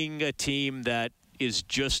seeing a team that is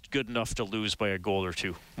just good enough to lose by a goal or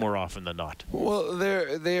two more often than not. Well,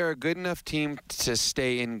 they are a good enough team to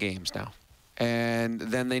stay in games now. And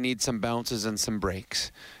then they need some bounces and some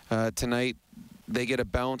breaks. Tonight, they get a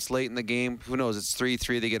bounce late in the game. Who knows? It's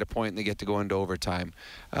 3-3. They get a point and they get to go into overtime.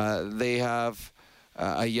 They have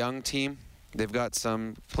a young team. They've got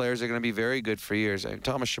some players that are going to be very good for years.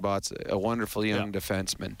 Thomas Chabot's a wonderful young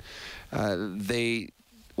defenseman. They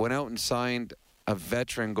went out and signed a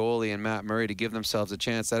veteran goalie in Matt Murray to give themselves a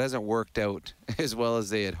chance. That hasn't worked out as well as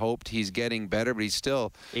they had hoped. He's getting better, but he's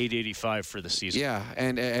still $885 for the season. Yeah,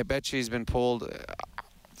 and I bet you he's been pulled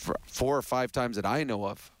 4 or 5 times that I know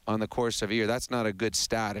of on the course of a year. That's not a good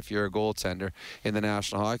stat if you're a goaltender in the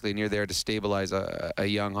National Hockey League and you're there to stabilize a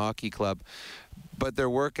young hockey club. But their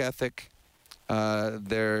work ethic,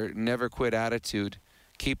 their never quit attitude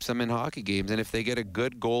keeps them in hockey games. And if they get a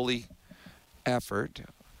good goalie effort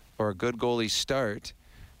or a good goalie start,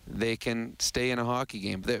 they can stay in a hockey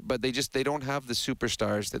game. But they don't have the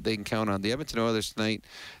superstars that they can count on. The Edmonton Oilers tonight,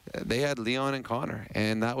 they had Leon and Connor,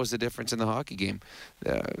 and that was the difference in the hockey game.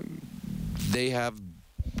 They have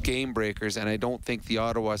game breakers, and I don't think the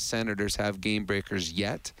Ottawa Senators have game breakers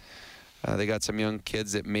yet. They got some young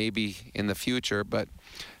kids that maybe in the future, but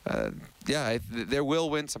they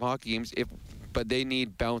will win some hockey games, but they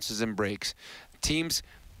need bounces and breaks.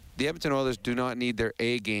 The Edmonton Oilers do not need their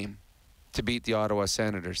A game to beat the Ottawa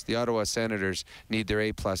Senators. The Ottawa Senators need their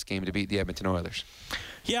A+ game to beat the Edmonton Oilers.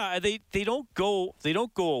 Yeah, they don't go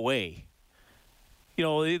away.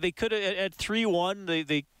 They could have at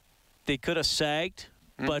 3-1. They could have sagged,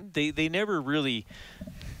 but they never really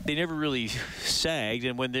sagged.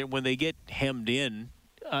 And when they get hemmed in,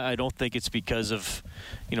 I don't think it's because of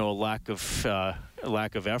a lack of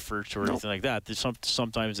effort or anything like that.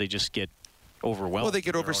 Sometimes they just get overwhelmed. Well, they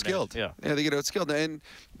get overskilled. Yeah, they get outskilled, and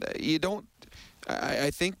you don't.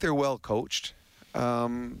 I think they're well coached.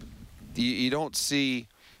 You don't see.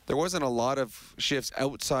 There wasn't a lot of shifts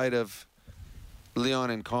outside of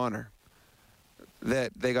Leon and Connor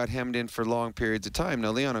that they got hemmed in for long periods of time.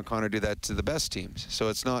 Now, Leon and Connor do that to the best teams, so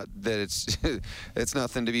it's not that it's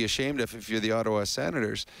nothing to be ashamed of if you're the Ottawa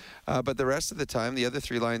Senators. But the rest of the time, the other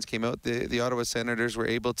three lines came out. The Ottawa Senators were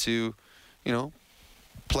able to,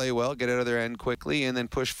 play well, get out of their end quickly, and then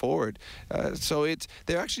push forward. So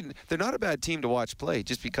they're not a bad team to watch play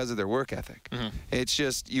just because of their work ethic. Mm-hmm. It's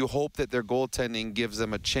just you hope that their goaltending gives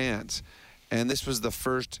them a chance. And this was the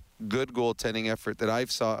first good goaltending effort that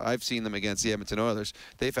I've seen them against the Edmonton Oilers.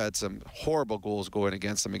 They've had some horrible goals going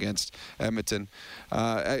against them against Edmonton.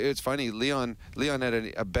 It's funny, Leon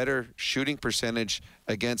had a better shooting percentage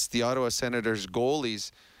against the Ottawa Senators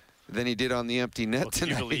goalies than he did on the empty net tonight. Can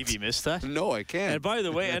you believe he missed that? No, I can't. And by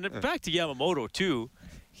the way, and back to Yamamoto too,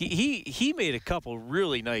 he made a couple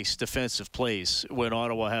really nice defensive plays when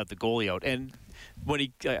Ottawa had the goalie out. And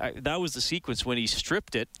when that was the sequence when he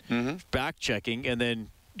stripped it, back checking, and then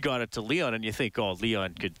got it to Leon, and you think, oh,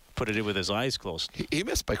 Leon could put it in with his eyes closed. He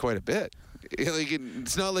missed by quite a bit.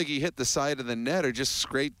 It's not like he hit the side of the net or just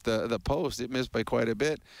scraped the post. It missed by quite a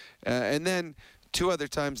bit. And then two other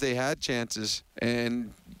times they had chances,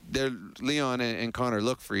 and Leon and Connor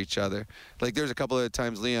look for each other. Like there's a couple of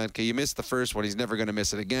times Leon, okay, you missed the first one, he's never going to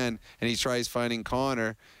miss it again, and he tries finding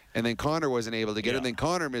Connor, and then Connor wasn't able to get it, and then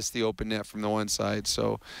Connor missed the open net from the one side.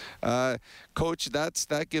 So, Coach,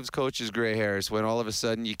 that gives coaches gray hairs when all of a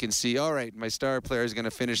sudden you can see, all right, my star player is going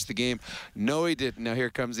to finish the game. No, he didn't. Now here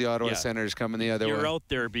comes the Ottawa Senators coming the other way. You're out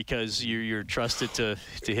there because you're trusted to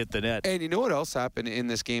hit the net. And you know what else happened in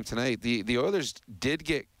this game tonight? The Oilers did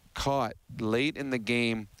get caught late in the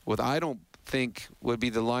game with, I don't think, would be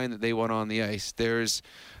the line that they went on the ice. There's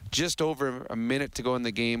just over a minute to go in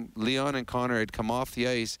the game. Leon and Connor had come off the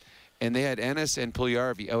ice, and they had Ennis and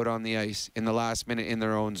Puljujarvi out on the ice in the last minute in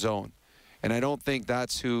their own zone. And I don't think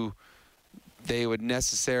that's who they would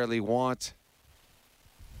necessarily want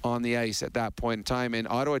on the ice at that point in time. And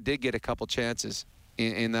Ottawa did get a couple chances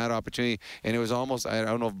in that opportunity, and it was almost, I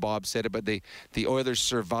don't know if Bob said it, but the Oilers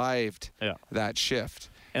survived that shift.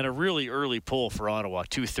 And a really early pull for Ottawa,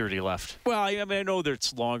 2:30 left. Well, I mean, I know that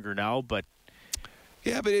it's longer now, but...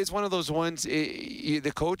 Yeah, but it's one of those ones,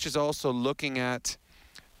 the coach is also looking at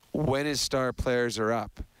when his star players are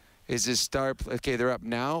up. Is his star, okay, they're up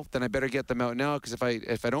now, then I better get them out now, because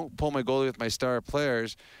if I don't pull my goalie with my star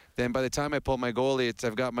players, then by the time I pull my goalie,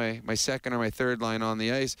 I've got my second or my third line on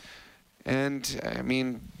the ice. And, I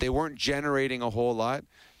mean, they weren't generating a whole lot.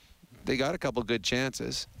 They got a couple good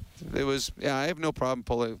chances. It was, I have no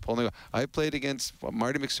problem pulling. I played against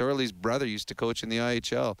Marty McSorley's brother used to coach in the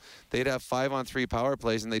IHL. They'd have 5-on-3 power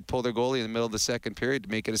plays, and they'd pull their goalie in the middle of the second period to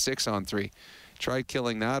make it a 6-on-3. Tried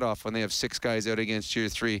killing that off when they have 6 guys out against Tier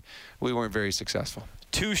 3. We weren't very successful.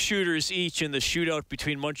 2 shooters each in the shootout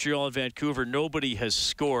between Montreal and Vancouver. Nobody has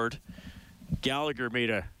scored. Gallagher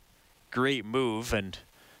made a great move, and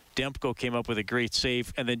Demko came up with a great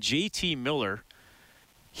save. And then JT Miller,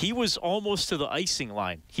 he was almost to the icing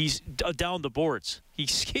line. He's down the boards. He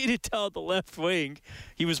skated down the left wing.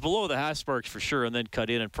 He was below the hash marks for sure, and then cut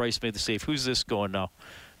in, and Price made the save. Who's this going now?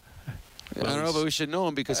 I don't know, but we should know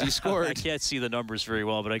him because he scored. I can't see the numbers very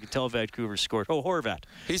well, but I can tell Vancouver scored. Oh, Horvat.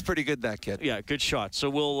 He's pretty good, that kid. Yeah, good shot. So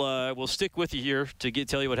we'll stick with you here to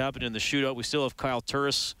tell you what happened in the shootout. We still have Kyle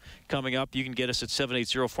Turris coming up. You can get us at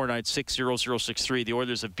 780-496-0063. The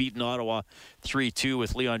Oilers have beaten Ottawa 3-2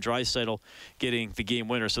 with Leon Draisaitl getting the game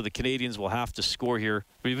winner. So the Canadians will have to score here.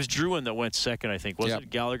 It was Drouin that went second, I think. Wasn't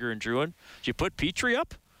it Gallagher and Drouin? Did you put Petrie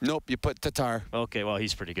up? Nope, you put Tatar. Okay, well,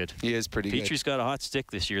 he's pretty good. He is pretty good. Petrie's got a hot stick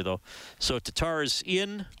this year, though. So Tatar is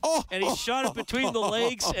in, and he shot it between the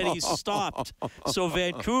legs, and he's stopped. So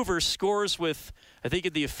Vancouver scores with, I think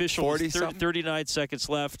in the official 39 seconds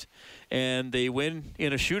left, and they win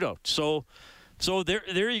in a shootout. So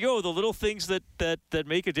there you go, the little things that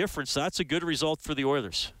make a difference. That's a good result for the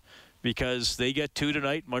Oilers because they get 2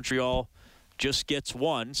 tonight. Montreal just gets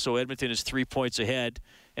 1, so Edmonton is 3 points ahead.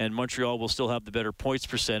 And Montreal will still have the better points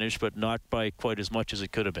percentage, but not by quite as much as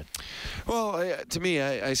it could have been. Well, to me,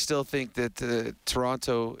 I still think that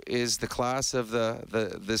Toronto is the class of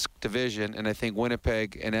this division, and I think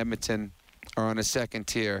Winnipeg and Edmonton are on a second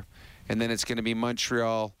tier. And then it's going to be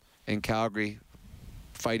Montreal and Calgary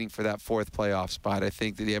fighting for that 4th playoff spot. I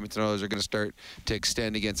think that the Edmonton Oilers are going to start to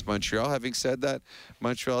extend against Montreal. Having said that,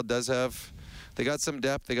 Montreal does have... They got some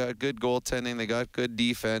depth. They got good goaltending. They got good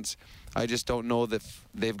defense. I just don't know that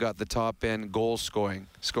they've got the top-end goal scoring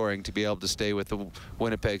to be able to stay with the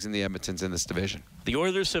Winnipegs and the Edmontons in this division. The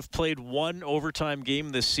Oilers have played 1 overtime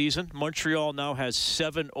game this season. Montreal now has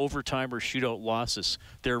 7 overtime or shootout losses.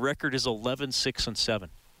 Their record is 11-6-7.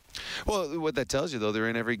 Well, what that tells you, though, they're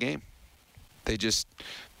in every game. They just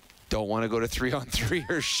don't want to go to 3-on-3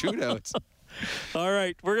 or shootouts. All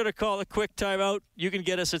right, we're going to call a quick timeout. You can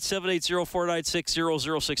get us at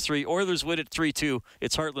 780-496-0063. Oilers win at 3-2.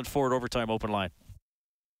 It's Heartland Ford Overtime Open Line.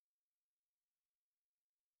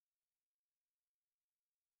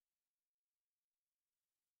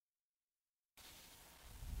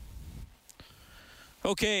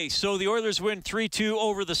 Okay, so the Oilers win 3-2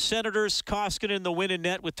 over the Senators. Koskinen the win in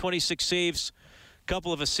net with 26 saves. A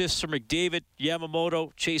couple of assists from McDavid.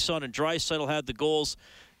 Yamamoto, Chason, and Draisaitl had the goals.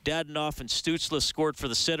 Dadonov and Stützle scored for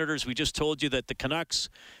the Senators. We just told you that the Canucks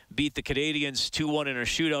beat the Canadiens 2-1 in a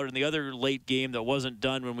shootout. And the other late game that wasn't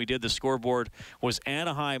done when we did the scoreboard was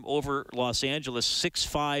Anaheim over Los Angeles,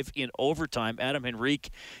 6-5 in overtime. Adam Henrique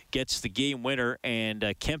gets the game winner, and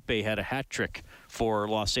Kempe had a hat trick for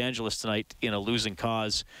Los Angeles tonight in a losing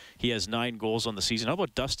cause. He has 9 goals on the season. How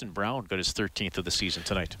about Dustin Brown got his 13th of the season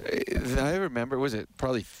tonight? I remember, was it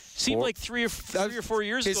probably seemed like three or 4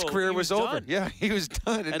 years ago. His career was over. Done. Yeah, he was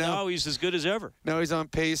done. And now he's as good as ever. Now he's on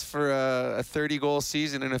pace for a 30-goal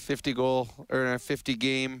season and a 50-goal or a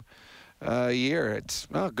 50-game year. It's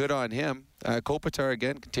good on him. Kopitar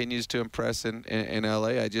again continues to impress in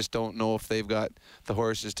LA. I just don't know if they've got the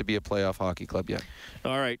horses to be a playoff hockey club yet.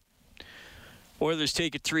 All right. Oilers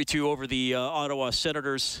take it 3-2 over the Ottawa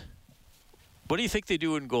Senators. What do you think they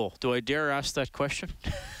do in goal? Do I dare ask that question?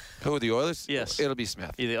 Who, the Oilers? Yes. It'll be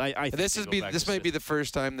Smith. I think this might be the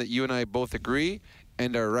first time that you and I both agree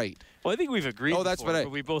and are right. Well, I think we've agreed. Oh, that's before,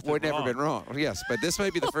 what we both we've never been wrong. Yes, but this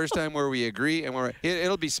might be the first time where we agree and we're right.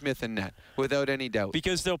 It'll be Smith and net without any doubt.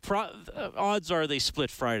 Because odds are they split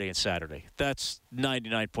Friday and Saturday. That's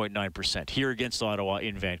 99.9% here against Ottawa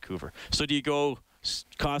in Vancouver. So do you go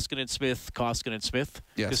Koskinen Smith?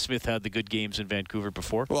 Yes. Because Smith had the good games in Vancouver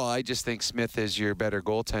before. Well, I just think Smith is your better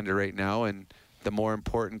goaltender right now, and the more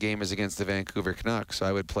important game is against the Vancouver Canucks. So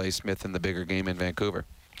I would play Smith in the bigger game in Vancouver.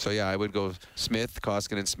 So, yeah, I would go Smith,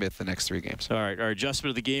 Koskinen, Smith the next 3 games. All right, our adjustment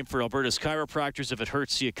of the game for Alberta's chiropractors. If it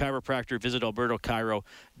hurts, see a chiropractor. Visit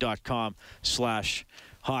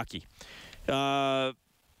albertochiro.com/hockey.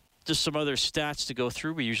 Just some other stats to go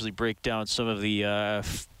through. We usually break down some of the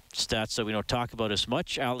stats that we don't talk about as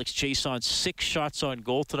much. Alex Chason, 6 shots on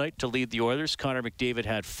goal tonight to lead the Oilers. Connor McDavid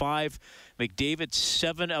had 5. McDavid,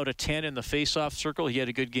 7 out of 10 in the face-off circle. He had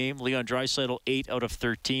a good game. Leon Draisaitl, 8 out of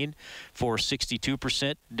 13 for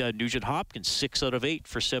 62%. Nugent Hopkins, 6 out of 8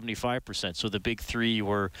 for 75%. So the big 3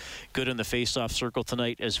 were good in the face-off circle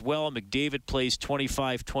tonight as well. McDavid plays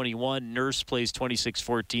 25-21. Nurse plays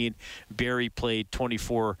 26-14. Barry played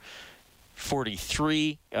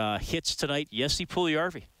 24-43. Hits tonight. Jesse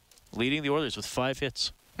Puljujarvi leading the Oilers with 5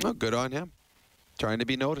 hits. Oh, good on him. Trying to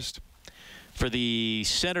be noticed. For the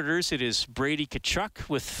Senators, it is Brady Tkachuk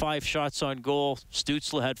with 5 shots on goal.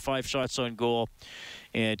 Stützle had 5 shots on goal.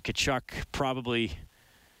 And Tkachuk probably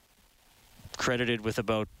credited with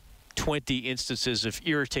about 20 instances of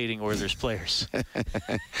irritating Oilers players.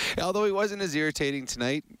 Although he wasn't as irritating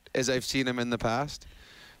tonight as I've seen him in the past.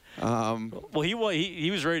 Well, he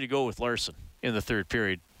was ready to go with Larson in the third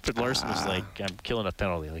period. But Larson was like, I'm killing a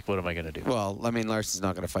penalty. Like, what am I going to do? Well, I mean, Larson's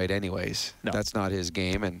not going to fight anyways. No. That's not his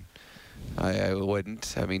game, and I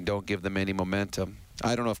wouldn't. I mean, don't give them any momentum.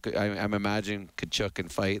 I don't know if I'm imagining Tkachuk can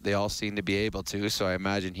fight. They all seem to be able to, so I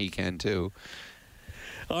imagine he can too.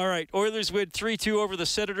 All right, Oilers win 3-2 over the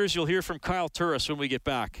Senators. You'll hear from Kyle Turris when we get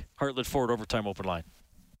back. Heartland Ford Overtime Open Line.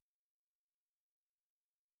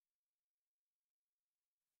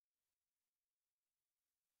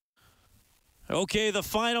 Okay, the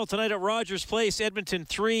final tonight at Rogers Place. Edmonton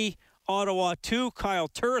 3, Ottawa 2. Kyle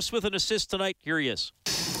Turris with an assist tonight. Here he is.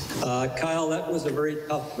 Kyle, that was a very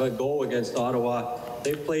tough goal against Ottawa.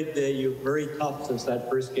 They've played you very tough since that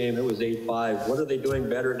first game. It was 8-5. What are they doing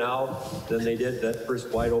better now than they did that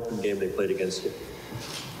first wide-open game they played against you?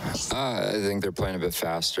 I think they're playing a bit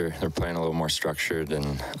faster. They're playing a little more structured.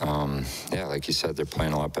 And, like you said, they're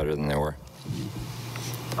playing a lot better than they were.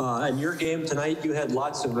 In your game tonight, you had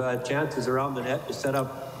lots of chances around the net. You set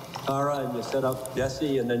up Tara and you set up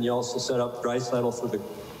Jesse, and then you also set up Draisaitl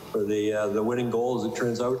for the winning goal, as it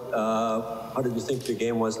turns out. How did you think the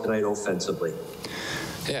game was tonight offensively?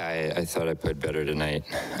 Yeah, I thought I played better tonight.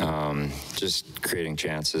 Just creating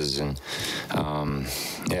chances, and I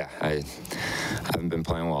haven't been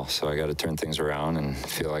playing well, so I got to turn things around and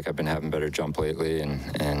feel like I've been having better jump lately,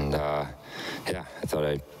 and I thought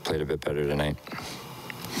I played a bit better tonight.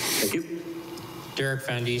 Thank you. Derek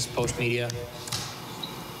Van Diest, Post Media.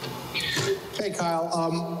 Hey, Kyle.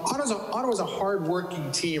 Ottawa's a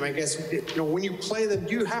hard-working team. I guess, when you play them,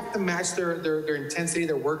 do you have to match their intensity,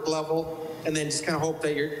 their work level, and then just kind of hope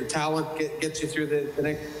that the talent gets you through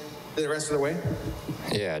the rest of the way?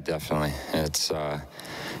 Yeah, definitely. It's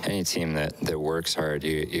any team that works hard,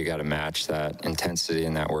 you got to match that intensity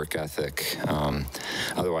and that work ethic.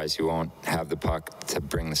 Otherwise, you won't have the puck to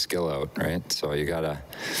bring the skill out, right? So you gotta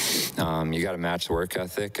match the work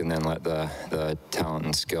ethic and then let the talent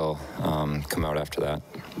and skill come out after that.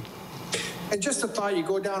 And just a thought, you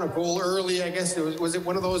go down a goal early, I guess. Was it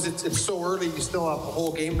one of those, it's so early, you still have the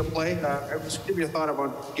whole game to play? Just give me a thought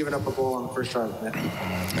about giving up a goal on the first try.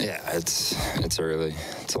 Yeah, it's early.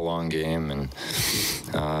 It's a long game, and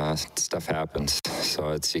stuff happens.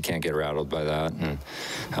 So you can't get rattled by that. And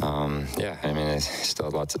I still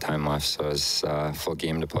have lots of time left, so it's a full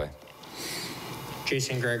game to play.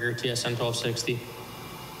 Jason Gregor, TSN 1260.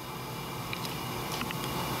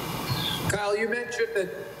 Kyle, you mentioned that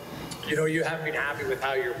you haven't been happy with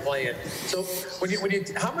how you're playing. So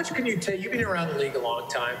how much can you take? You've been around the league a long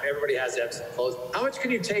time. Everybody has ebbs and flows. How much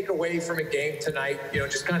can you take away from a game tonight?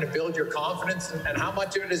 Just kind of build your confidence, and how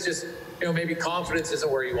much of it is just maybe confidence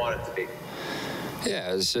isn't where you want it to be.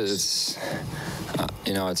 Yeah, it's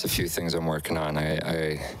a few things I'm working on.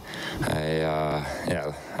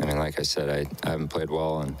 Like I said, I haven't played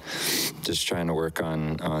well, and just trying to work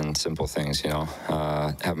on simple things,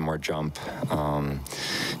 having more jump,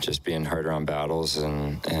 just being harder on battles,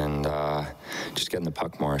 and just getting the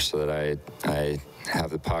puck more so that I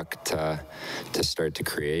have the puck to start to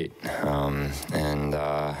create. I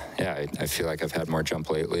feel like I've had more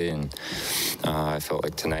jump lately, and I felt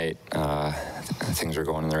like tonight things are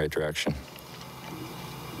going in the right direction.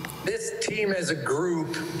 This team as a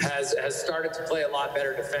group has started to play a lot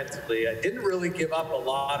better defensively. I didn't really give up a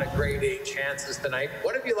lot of grade A chances tonight.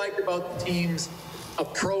 What have you liked about the team's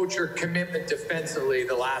approach or commitment defensively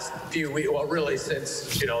the last few weeks? Well, really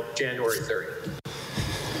since, January 30th.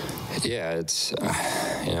 Yeah, it's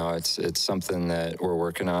something that we're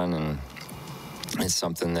working on, and it's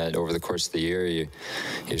something that over the course of the year you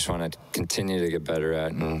just want to continue to get better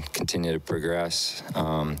at and continue to progress,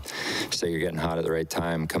 so you're getting hot at the right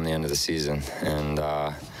time come the end of the season. And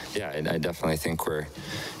I definitely think we're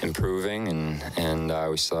improving, and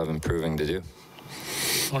we still have improving to do.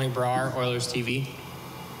 Tony Brouwer, Oilers TV.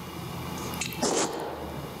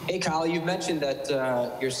 Hey, Kyle, you've mentioned that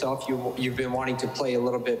yourself, you've been wanting to play a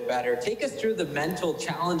little bit better. Take us through the mental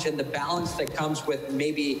challenge and the balance that comes with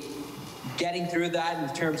maybe getting through that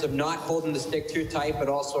in terms of not holding the stick too tight, but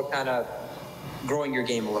also kind of growing your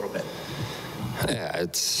game a little bit. Yeah,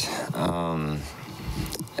 it's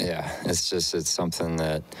something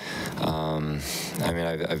that,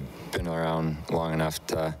 I've been around long enough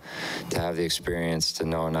to have the experience to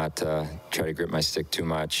know not to try to grip my stick too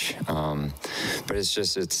much. But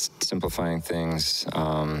it's simplifying things,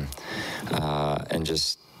 and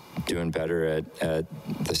just doing better at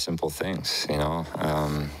the simple things,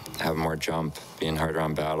 having more jump, being harder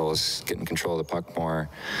on battles, getting control of the puck more,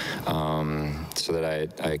 so that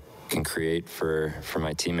I can create for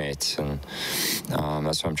my teammates, and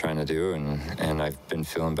that's what I'm trying to do, and I've been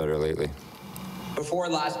feeling better lately. Before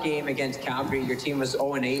last game against Calgary, your team was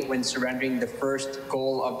 0-8 when surrendering the first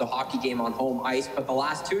goal of the hockey game on home ice, but the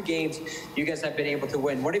last two games you guys have been able to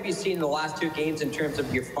win. What have you seen in the last two games in terms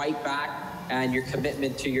of your fight back and your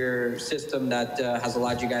commitment to your system that has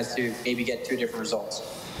allowed you guys to maybe get two different results?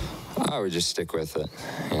 I would just stick with it.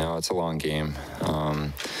 It's a long game.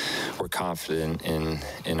 We're confident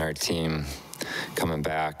in our team coming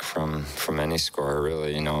back from any score,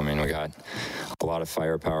 really. We got a lot of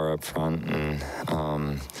firepower up front,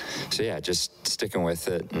 and just sticking with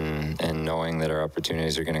it and knowing that our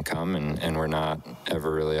opportunities are going to come, and we're not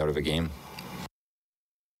ever really out of a game.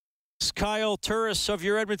 Kyle Turris of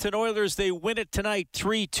your Edmonton Oilers. They win it tonight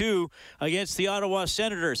 3-2 against the Ottawa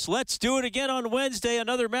Senators. Let's do it again on Wednesday.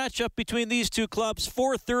 Another matchup between these two clubs.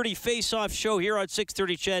 4:30 face-off show here on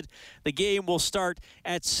 630 CHED. The game will start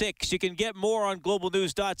at 6. You can get more on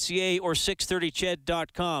globalnews.ca or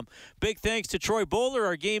 630ched.com. Big thanks to Troy Bowler,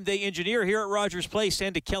 our game day engineer here at Rogers Place,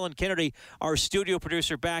 and to Kellen Kennedy, our studio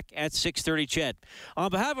producer back at 630 CHED.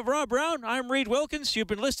 On behalf of Rob Brown, I'm Reid Wilkins. You've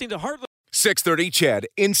been listening to Heartland 630 CHED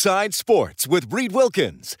Inside Sports with Reid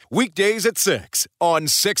Wilkins. Weekdays at 6 on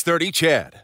 630 CHED.